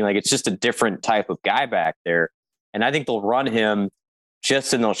 215. Like, it's just a different type of guy back there. And I think they'll run him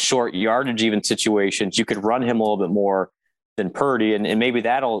just in those short yardage even situations. You could run him a little bit more than Purdy, and maybe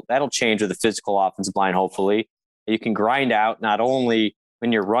that'll change with the physical offensive line. Hopefully, you can grind out not only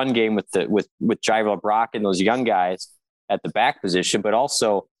in your run game with Jaivor Brock and those young guys at the back position, but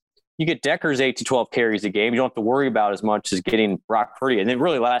also you get Dekkers 8 to 12 carries a game. You don't have to worry about as much as getting Brock Purdy. And then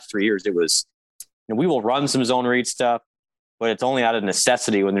really, last 3 years, it was, we will run some zone read stuff, but it's only out of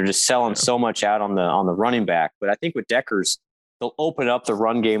necessity when they're just selling so much out on the running back. But I think with Dekkers, they'll open up the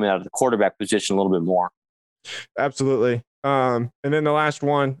run game out of the quarterback position a little bit more. Absolutely. And then the last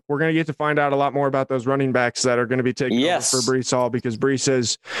one, we're going to get to find out a lot more about those running backs that are going to be taking over for Breece Hall, because Breece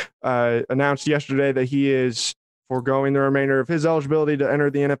has announced yesterday that he is foregoing the remainder of his eligibility to enter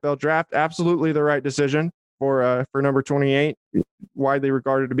the NFL draft. Absolutely the right decision for number 28, widely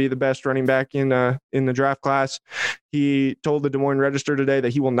regarded to be the best running back in the draft class. He told the Des Moines Register today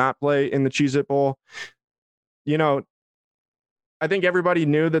that he will not play in the Cheez-It Bowl. You know, I think everybody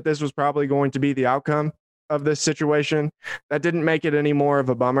knew that this was probably going to be the outcome of this situation. That didn't make it any more of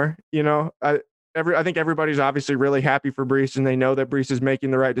a bummer. You know, I think everybody's obviously really happy for Breece, and they know that Breece is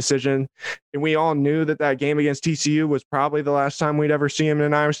making the right decision. And we all knew that game against TCU was probably the last time we'd ever see him in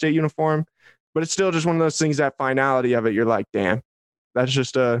an Iowa State uniform. But it's still just one of those things, that finality of it. You're like, damn, that's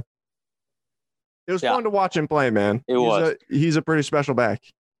just it was fun to watch him play, man. He's a pretty special back.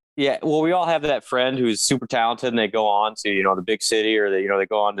 Yeah, well, we all have that friend who's super talented, and they go on to, the big city, or they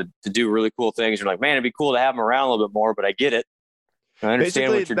go on to do really cool things. You're like, man, it'd be cool to have them around a little bit more, but I get it. I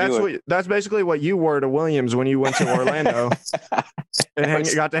understand what you're doing. That's basically what you were to Williams when you went to Orlando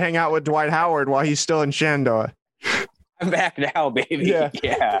and got to hang out with Dwight Howard while he's still in Shenandoah. I'm back now, baby.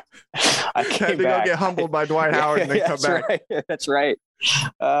 Yeah. I had to go get humbled by Dwight Howard and then come back. Right. That's right.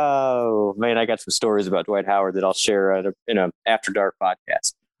 Oh, man, I got some stories about Dwight Howard that I'll share in an After Dark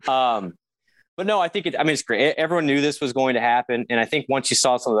podcast. But no, I think it's great. Everyone knew this was going to happen. And I think once you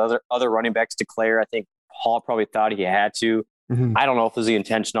saw some of the other running backs declare, I think Hall probably thought he had to. Mm-hmm. I don't know if it was the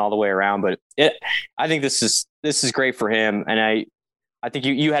intention all the way around, but I think this is great for him. And I think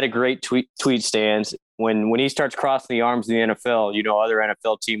you had a great tweet, Stans. When he starts crossing the arms in the NFL, other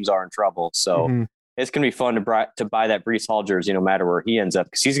NFL teams are in trouble. So It's going to be fun to buy that Breece Hall jersey, no matter where he ends up,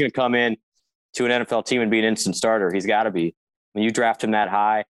 because he's going to come in to an NFL team and be an instant starter. He's got to be. When you draft him that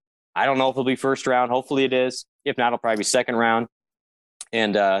high, I don't know if he'll be first round. Hopefully it is. If not, it'll probably be second round.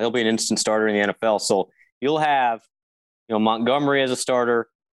 And he'll be an instant starter in the NFL. So you'll have, Montgomery as a starter,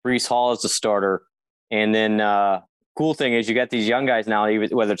 Breece Hall as a starter. And then cool thing is you got these young guys now,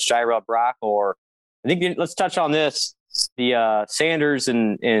 whether it's Jirel Brock or I think let's touch on this, the Sanders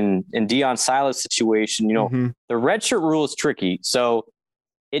and Deion Silas situation. The redshirt rule is tricky. So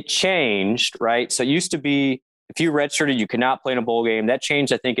it changed, right? So it used to be, if you redshirted, you could not play in a bowl game. That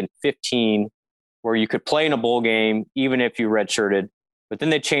changed, I think, in 2015, where you could play in a bowl game even if you redshirted. But then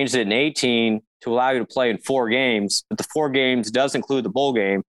they changed it in 2018 to allow you to play in 4 games. But the 4 games does include the bowl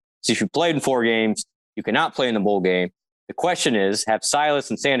game. So if you played in 4 games, you cannot play in the bowl game. The question is, have Silas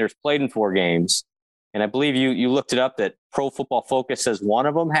and Sanders played in 4 games? And I believe you looked it up that Pro Football Focus says one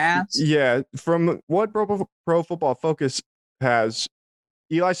of them has. Yeah, from what Pro Football Focus has,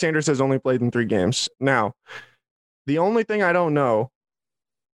 Eli Sanders has only played in 3 games. Now, the only thing I don't know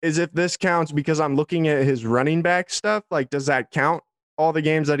is if this counts, because I'm looking at his running back stuff. Like, does that count all the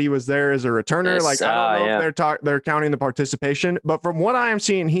games that he was there as a returner? Yes, like, I don't know if they're counting the participation, but from what I am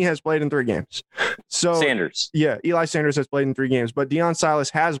seeing, he has played in 3 games. So Sanders. Yeah, Eli Sanders has played in 3 games, but Deion Silas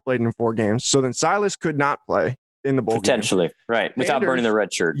has played in 4 games. So then Silas could not play in the bowl potentially game. Right, without Sanders, burning the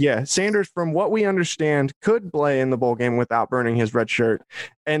red shirt. Yeah, Sanders, from what we understand, could play in the bowl game without burning his red shirt.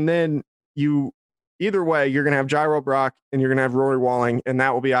 And then either way, you're going to have Jirel Brock and you're going to have Rory Walling, and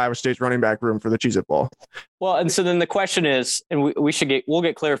that will be Iowa State's running back room for the Cheez-It Bowl. Well, and so then the question is, and we'll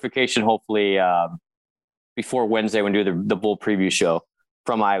get clarification hopefully before Wednesday when we do the bowl preview show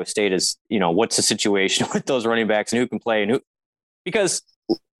from Iowa State, is what's the situation with those running backs and who can play and who, because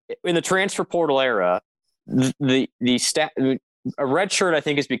in the transfer portal era, a red shirt I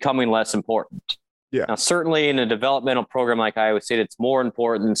think is becoming less important. Yeah. Now, certainly in a developmental program like Iowa State, it's more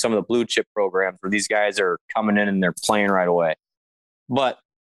important than some of the blue chip programs where these guys are coming in and they're playing right away. But,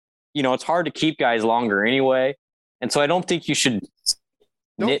 it's hard to keep guys longer anyway. And so I don't think you should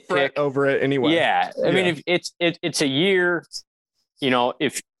nitpick over it anyway. Yeah. I mean, if it's a year,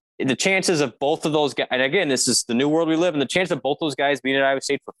 if the chances of both of those guys, and again, this is the new world we live in, the chance of both those guys being at Iowa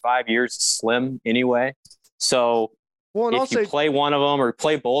State for 5 years is slim anyway. So, if you play one of them or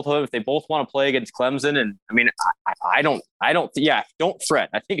play both of them, if they both want to play against Clemson, and I mean, I don't fret,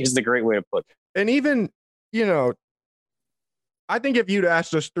 I think is the great way to put it. And even, I think if you'd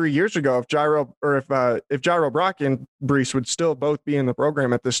asked us 3 years ago if Jirel Brock and Breece would still both be in the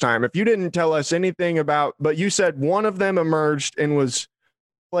program at this time, if you didn't tell us anything about, but you said one of them emerged and was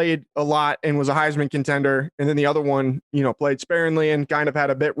played a lot and was a Heisman contender, and then the other one, played sparingly and kind of had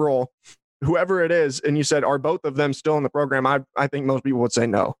a bit role, whoever it is, and you said, are both of them still in the program? I think most people would say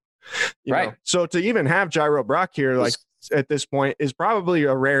no. Right. So to even have Jirel Brock here, like at this point, is probably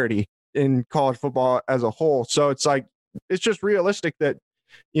a rarity in college football as a whole. So it's like, it's just realistic that,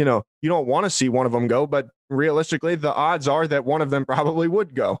 you don't want to see one of them go, but realistically, the odds are that one of them probably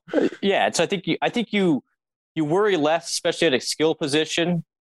would go. Yeah. So I think you you worry less, especially at a skill position.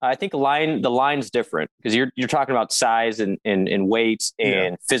 I think the line's different because you're talking about size and weights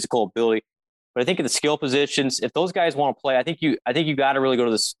and physical ability. But I think in the skill positions, if those guys want to play, I think you got to really go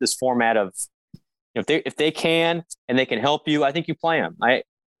to this format of, if they can and they can help you, I think you play them. I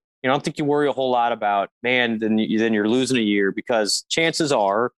don't think you worry a whole lot about, man, then you're losing a year, because chances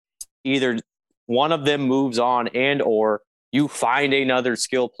are either one of them moves on and or you find another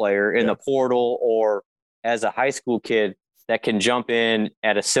skill player in the portal or as a high school kid that can jump in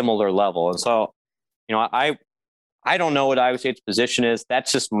at a similar level. And so, I don't know what Iowa State's position is.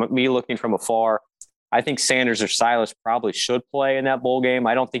 That's just me looking from afar. I think Sanders or Silas probably should play in that bowl game.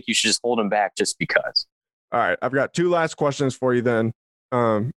 I don't think you should just hold them back just because. All right. I've got 2 last questions for you then.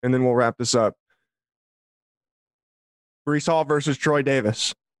 And then we'll wrap this up. Breece Hall versus Troy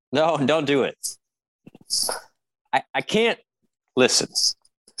Davis. No, don't do it. I can't listen.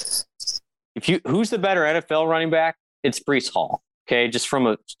 Who's the better NFL running back? It's Breece Hall. Okay.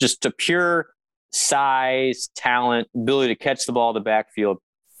 Just a pure size, talent, ability to catch the ball in the backfield.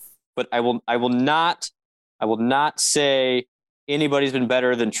 But I will not say anybody's been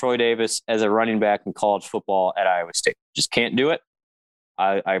better than Troy Davis as a running back in college football at Iowa State. Just can't do it.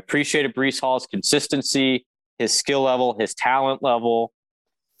 I appreciated Breece Hall's consistency, his skill level, his talent level.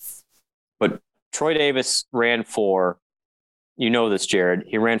 But Troy Davis ran for, this, Jared,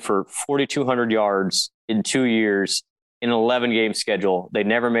 he ran for 4,200 yards in 2 years in an 11-game schedule. They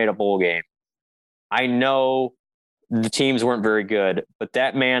never made a bowl game. I know the teams weren't very good, but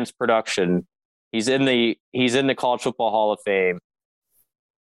that man's production, he's in the College Football Hall of Fame.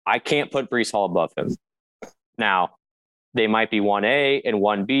 I can't put Breece Hall above him. Now, they might be 1A and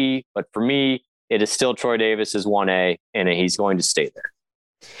 1B, but for me, it is still Troy Davis is 1A, and he's going to stay there.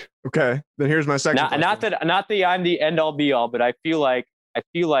 Okay, then here's my second question. Not that I'm the end all be all, but I feel like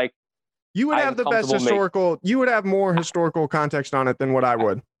you would have the best historical. You would have more historical context on it than what I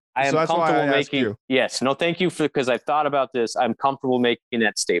would. I am comfortable making. Yes, no, thank you because I've thought about this. I'm comfortable making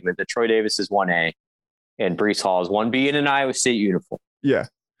that statement that Troy Davis is 1A and Breece Hall is 1B in an Iowa State uniform. Yeah.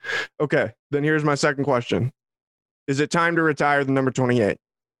 Okay, then here's my second question. Is it time to retire the number 28?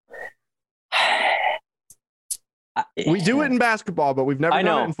 We do it in basketball, but we've never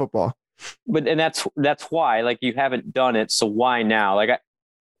done it in football. And that's why, you haven't done it. So why now? I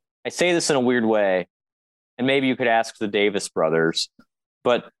say this in a weird way, and maybe you could ask the Davis brothers,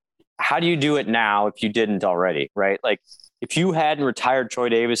 but how do you do it now if you didn't already, right? If you hadn't retired Troy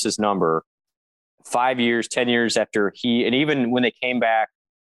Davis's number 5 years, 10 years after and even when they came back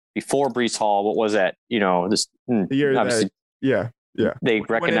before Breece Hall, what was that? The year they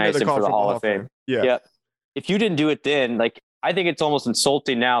recognized him for the Hall of Fame. Yeah. If you didn't do it then, I think it's almost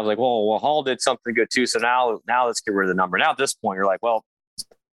insulting now. It's well, Hall did something good too. So now let's get rid of the number. Now at this point, you're like, well,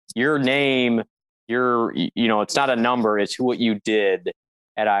 your name, it's not a number. It's what you did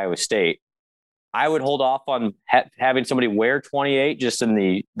at Iowa State. I would hold off on having somebody wear 28 just in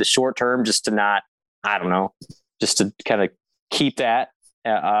the short term, just to not, I don't know, just to kind of keep that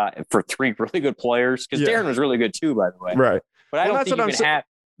for 3 really good players. Because Darren was really good too, by the way. Right. But I don't think you can have.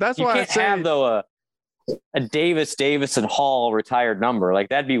 That's why I say have though a Davis and Hall retired number.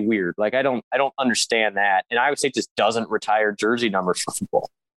 That'd be weird. I don't understand that. And Iowa State just doesn't retire jersey numbers for football.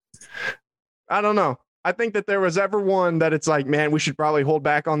 I don't know. I think that there was ever one that it's man, we should probably hold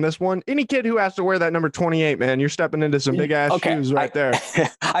back on this one. Any kid who has to wear that number 28, man, you're stepping into some big ass shoes right there.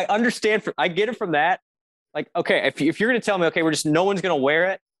 I understand. I get it from that. Okay, if you're going to tell me, okay, no one's going to wear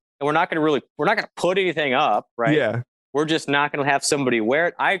it, and we're not going to put anything up, right? Yeah. We're just not going to have somebody wear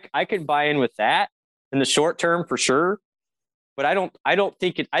it. I could buy in with that in the short term for sure. But I don't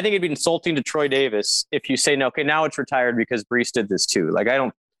think it. I think it'd be insulting to Troy Davis if you say no. Okay, now it's retired because Breece did this too.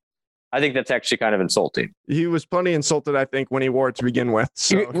 I think that's actually kind of insulting. He was plenty insulted, I think, when he wore it to begin with.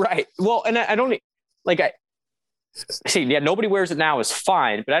 So. Right. Well, and I don't see. Yeah, nobody wears it now is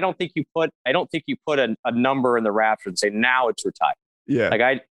fine, but I don't think you put a number in the rafters and say now it's retired.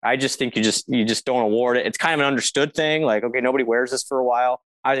 Yeah. I just think you just don't award it. It's kind of an understood thing. Okay, nobody wears this for a while.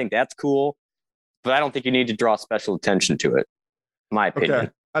 I think that's cool, but I don't think you need to draw special attention to it. In my opinion. Okay.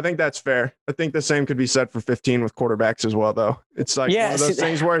 I think that's fair. I think the same could be said for 15 with quarterbacks as well, though. It's one of those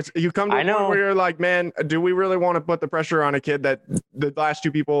things where you come to a point where you're like, man, do we really want to put the pressure on a kid that the last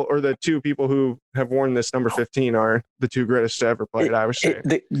 2 people or the 2 people who have worn this number 15 are the 2 greatest to ever play at Iowa State?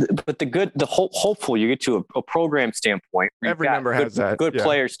 But the hopeful you get to a program standpoint. Every number has that. Good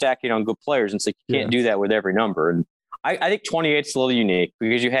players stacking on good players. And so you can't do that with every number. And I think 28 is a little unique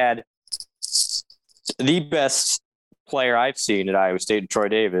because you had the best player I've seen at Iowa State, Troy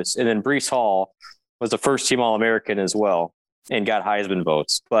Davis, and then Breece Hall was the first team All-American as well and got Heisman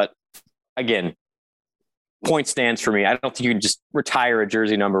votes. But again, point stands for me. I don't think you can just retire a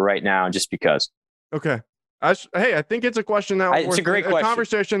jersey number right now just because. Okay. Hey, I think it's a question that was it's a great question.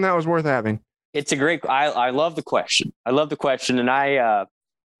 Conversation that was worth having. It's a great. I love the question. And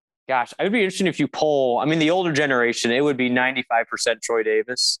gosh, it would be interesting if you poll. I mean, the older generation, it would be 95% Troy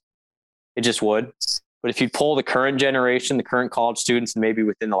Davis. It just would. But if you poll the current generation, the current college students, and maybe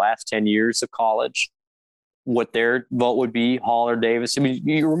within the last 10 years of college, what their vote would be, Hall or Davis. I mean,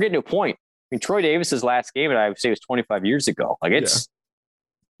 we're getting to a point. I mean, Troy Davis's last game, and I would say, was 25 years ago. Like it's,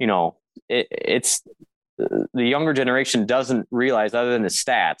 it's the younger generation doesn't realize other than the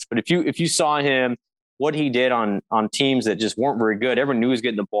stats. But if you saw him, what he did on teams that just weren't very good, everyone knew he was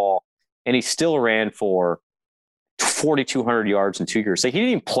getting the ball, and he still ran for 4,200 yards in 2 years. So he didn't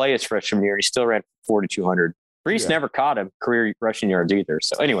even play his freshman year. He still ran 4,200. Brees never caught him career rushing yards either.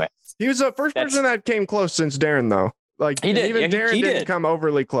 So anyway, he was the first person that came close since Darren, though. Like he did. Even Darren didn't come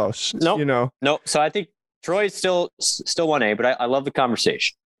overly close. No. So I think Troy's still 1A, but I love the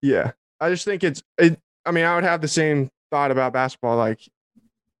conversation. Yeah, I just think I mean, I would have the same thought about basketball. Like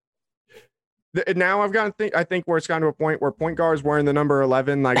now I've got to I think where it's gotten to a point where point guards wearing the number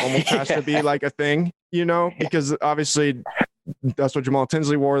 11 like almost has to be like a thing, because obviously that's what Jamal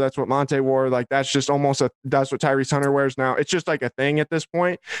Tinsley wore. That's what Monte wore. Like that's just almost that's what Tyrese Hunter wears now. It's just like a thing at this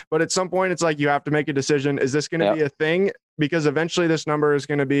point. But at some point it's like you have to make a decision. Is this going to be a thing? Because eventually this number is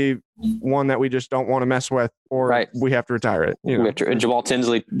going to be one that we just don't want to mess with, or we have to retire it. And Jamal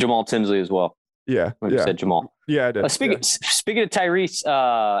Tinsley as well. Yeah. You said Jamal. Yeah, I did. Speaking of Tyrese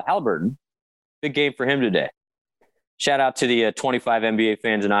Halliburton, big game for him today. Shout out to the 25 NBA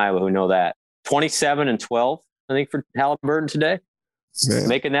fans in Iowa who know that. 27-12, I think, for Halliburton today. Man.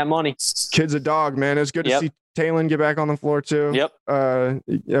 Making that money. Kid's a dog, man. It's good to see Talon get back on the floor too. Yep.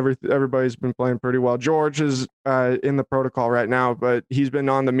 Everybody's been playing pretty well. George is in the protocol right now, but he's been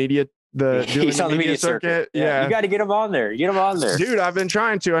on the media. He's on the media circuit. Yeah. You got to get him on there. Get him on there. Dude, I've been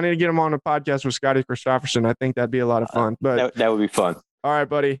trying to. I need to get him on a podcast with Scotty Christopherson. I think that'd be a lot of fun. But that would be fun. All right,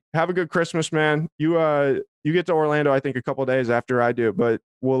 buddy. Have a good Christmas, man. You get to Orlando, I think, a couple days after I do, but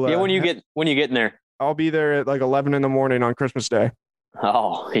we'll when you get in there. I'll be there at like 11 in the morning on Christmas Day.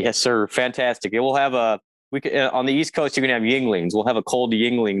 Oh, yes, sir. Fantastic. We'll have on the East Coast, you're gonna have Yinglings. We'll have a cold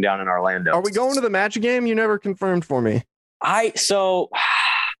Yingling down in Orlando. Are we going to the Magic game? You never confirmed for me.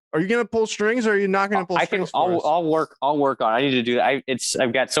 Are you going to pull strings, or are you not going to pull strings? I'll work on it. I need to do that.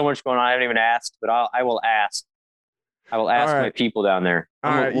 I've got so much going on. I haven't even asked, but I will ask. I will ask my people down there.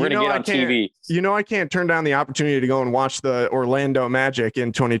 We're going to get on TV. I can't turn down the opportunity to go and watch the Orlando Magic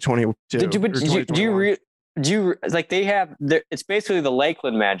in 2022. Do you like they have? It's basically the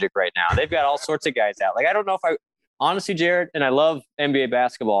Lakeland Magic right now. They've got all sorts of guys out. Like I don't know if honestly, Jared, and I love NBA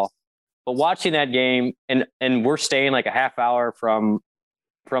basketball, but watching that game and we're staying like a half hour from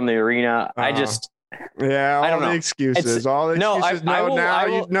the arena. I don't know. Excuses. All the excuses.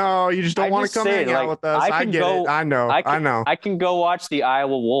 You just don't want to come hang out with us. I get it. I know. I can go watch the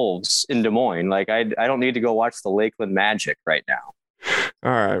Iowa Wolves in Des Moines. Like I don't need to go watch the Lakeland Magic right now.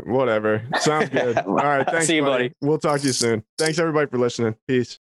 All right. Whatever. Sounds good. All right. Thanks. See you, buddy. We'll talk to you soon. Thanks everybody for listening. Peace.